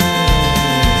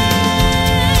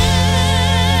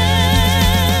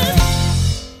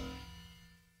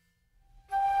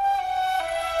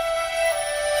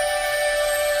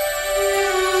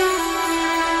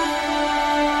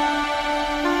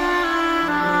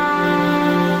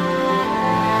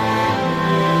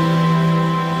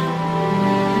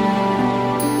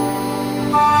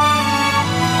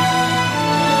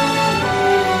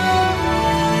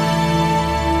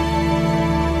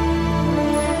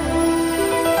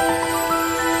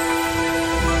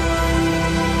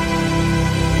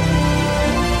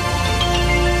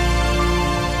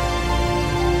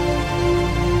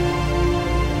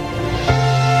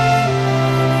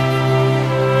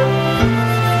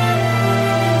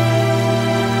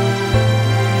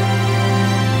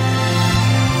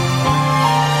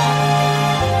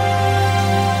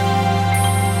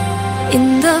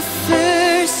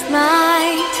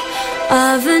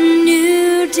 of a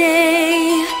new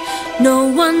day. No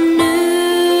one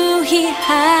knew he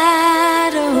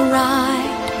had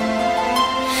arrived.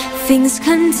 Things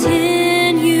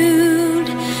continued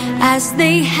as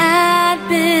they had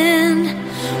been,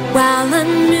 while a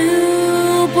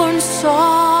newborn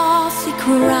softly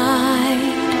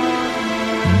cried.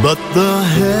 But the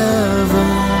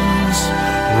heavens,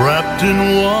 wrapped in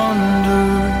wonder,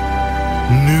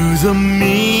 knew the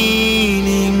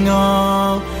meaning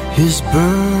of his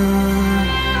birth.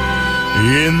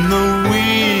 In the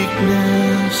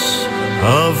weakness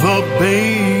of a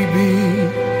baby,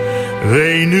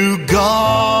 they knew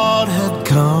God had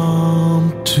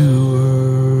come to earth.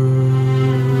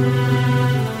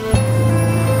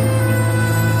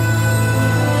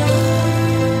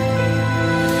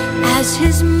 As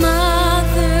his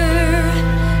mother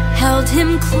held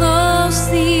him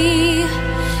closely,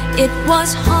 it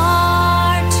was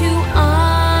hard to understand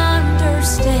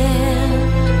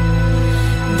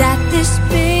that this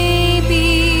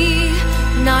baby,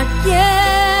 not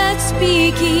yet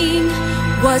speaking,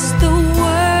 was the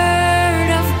word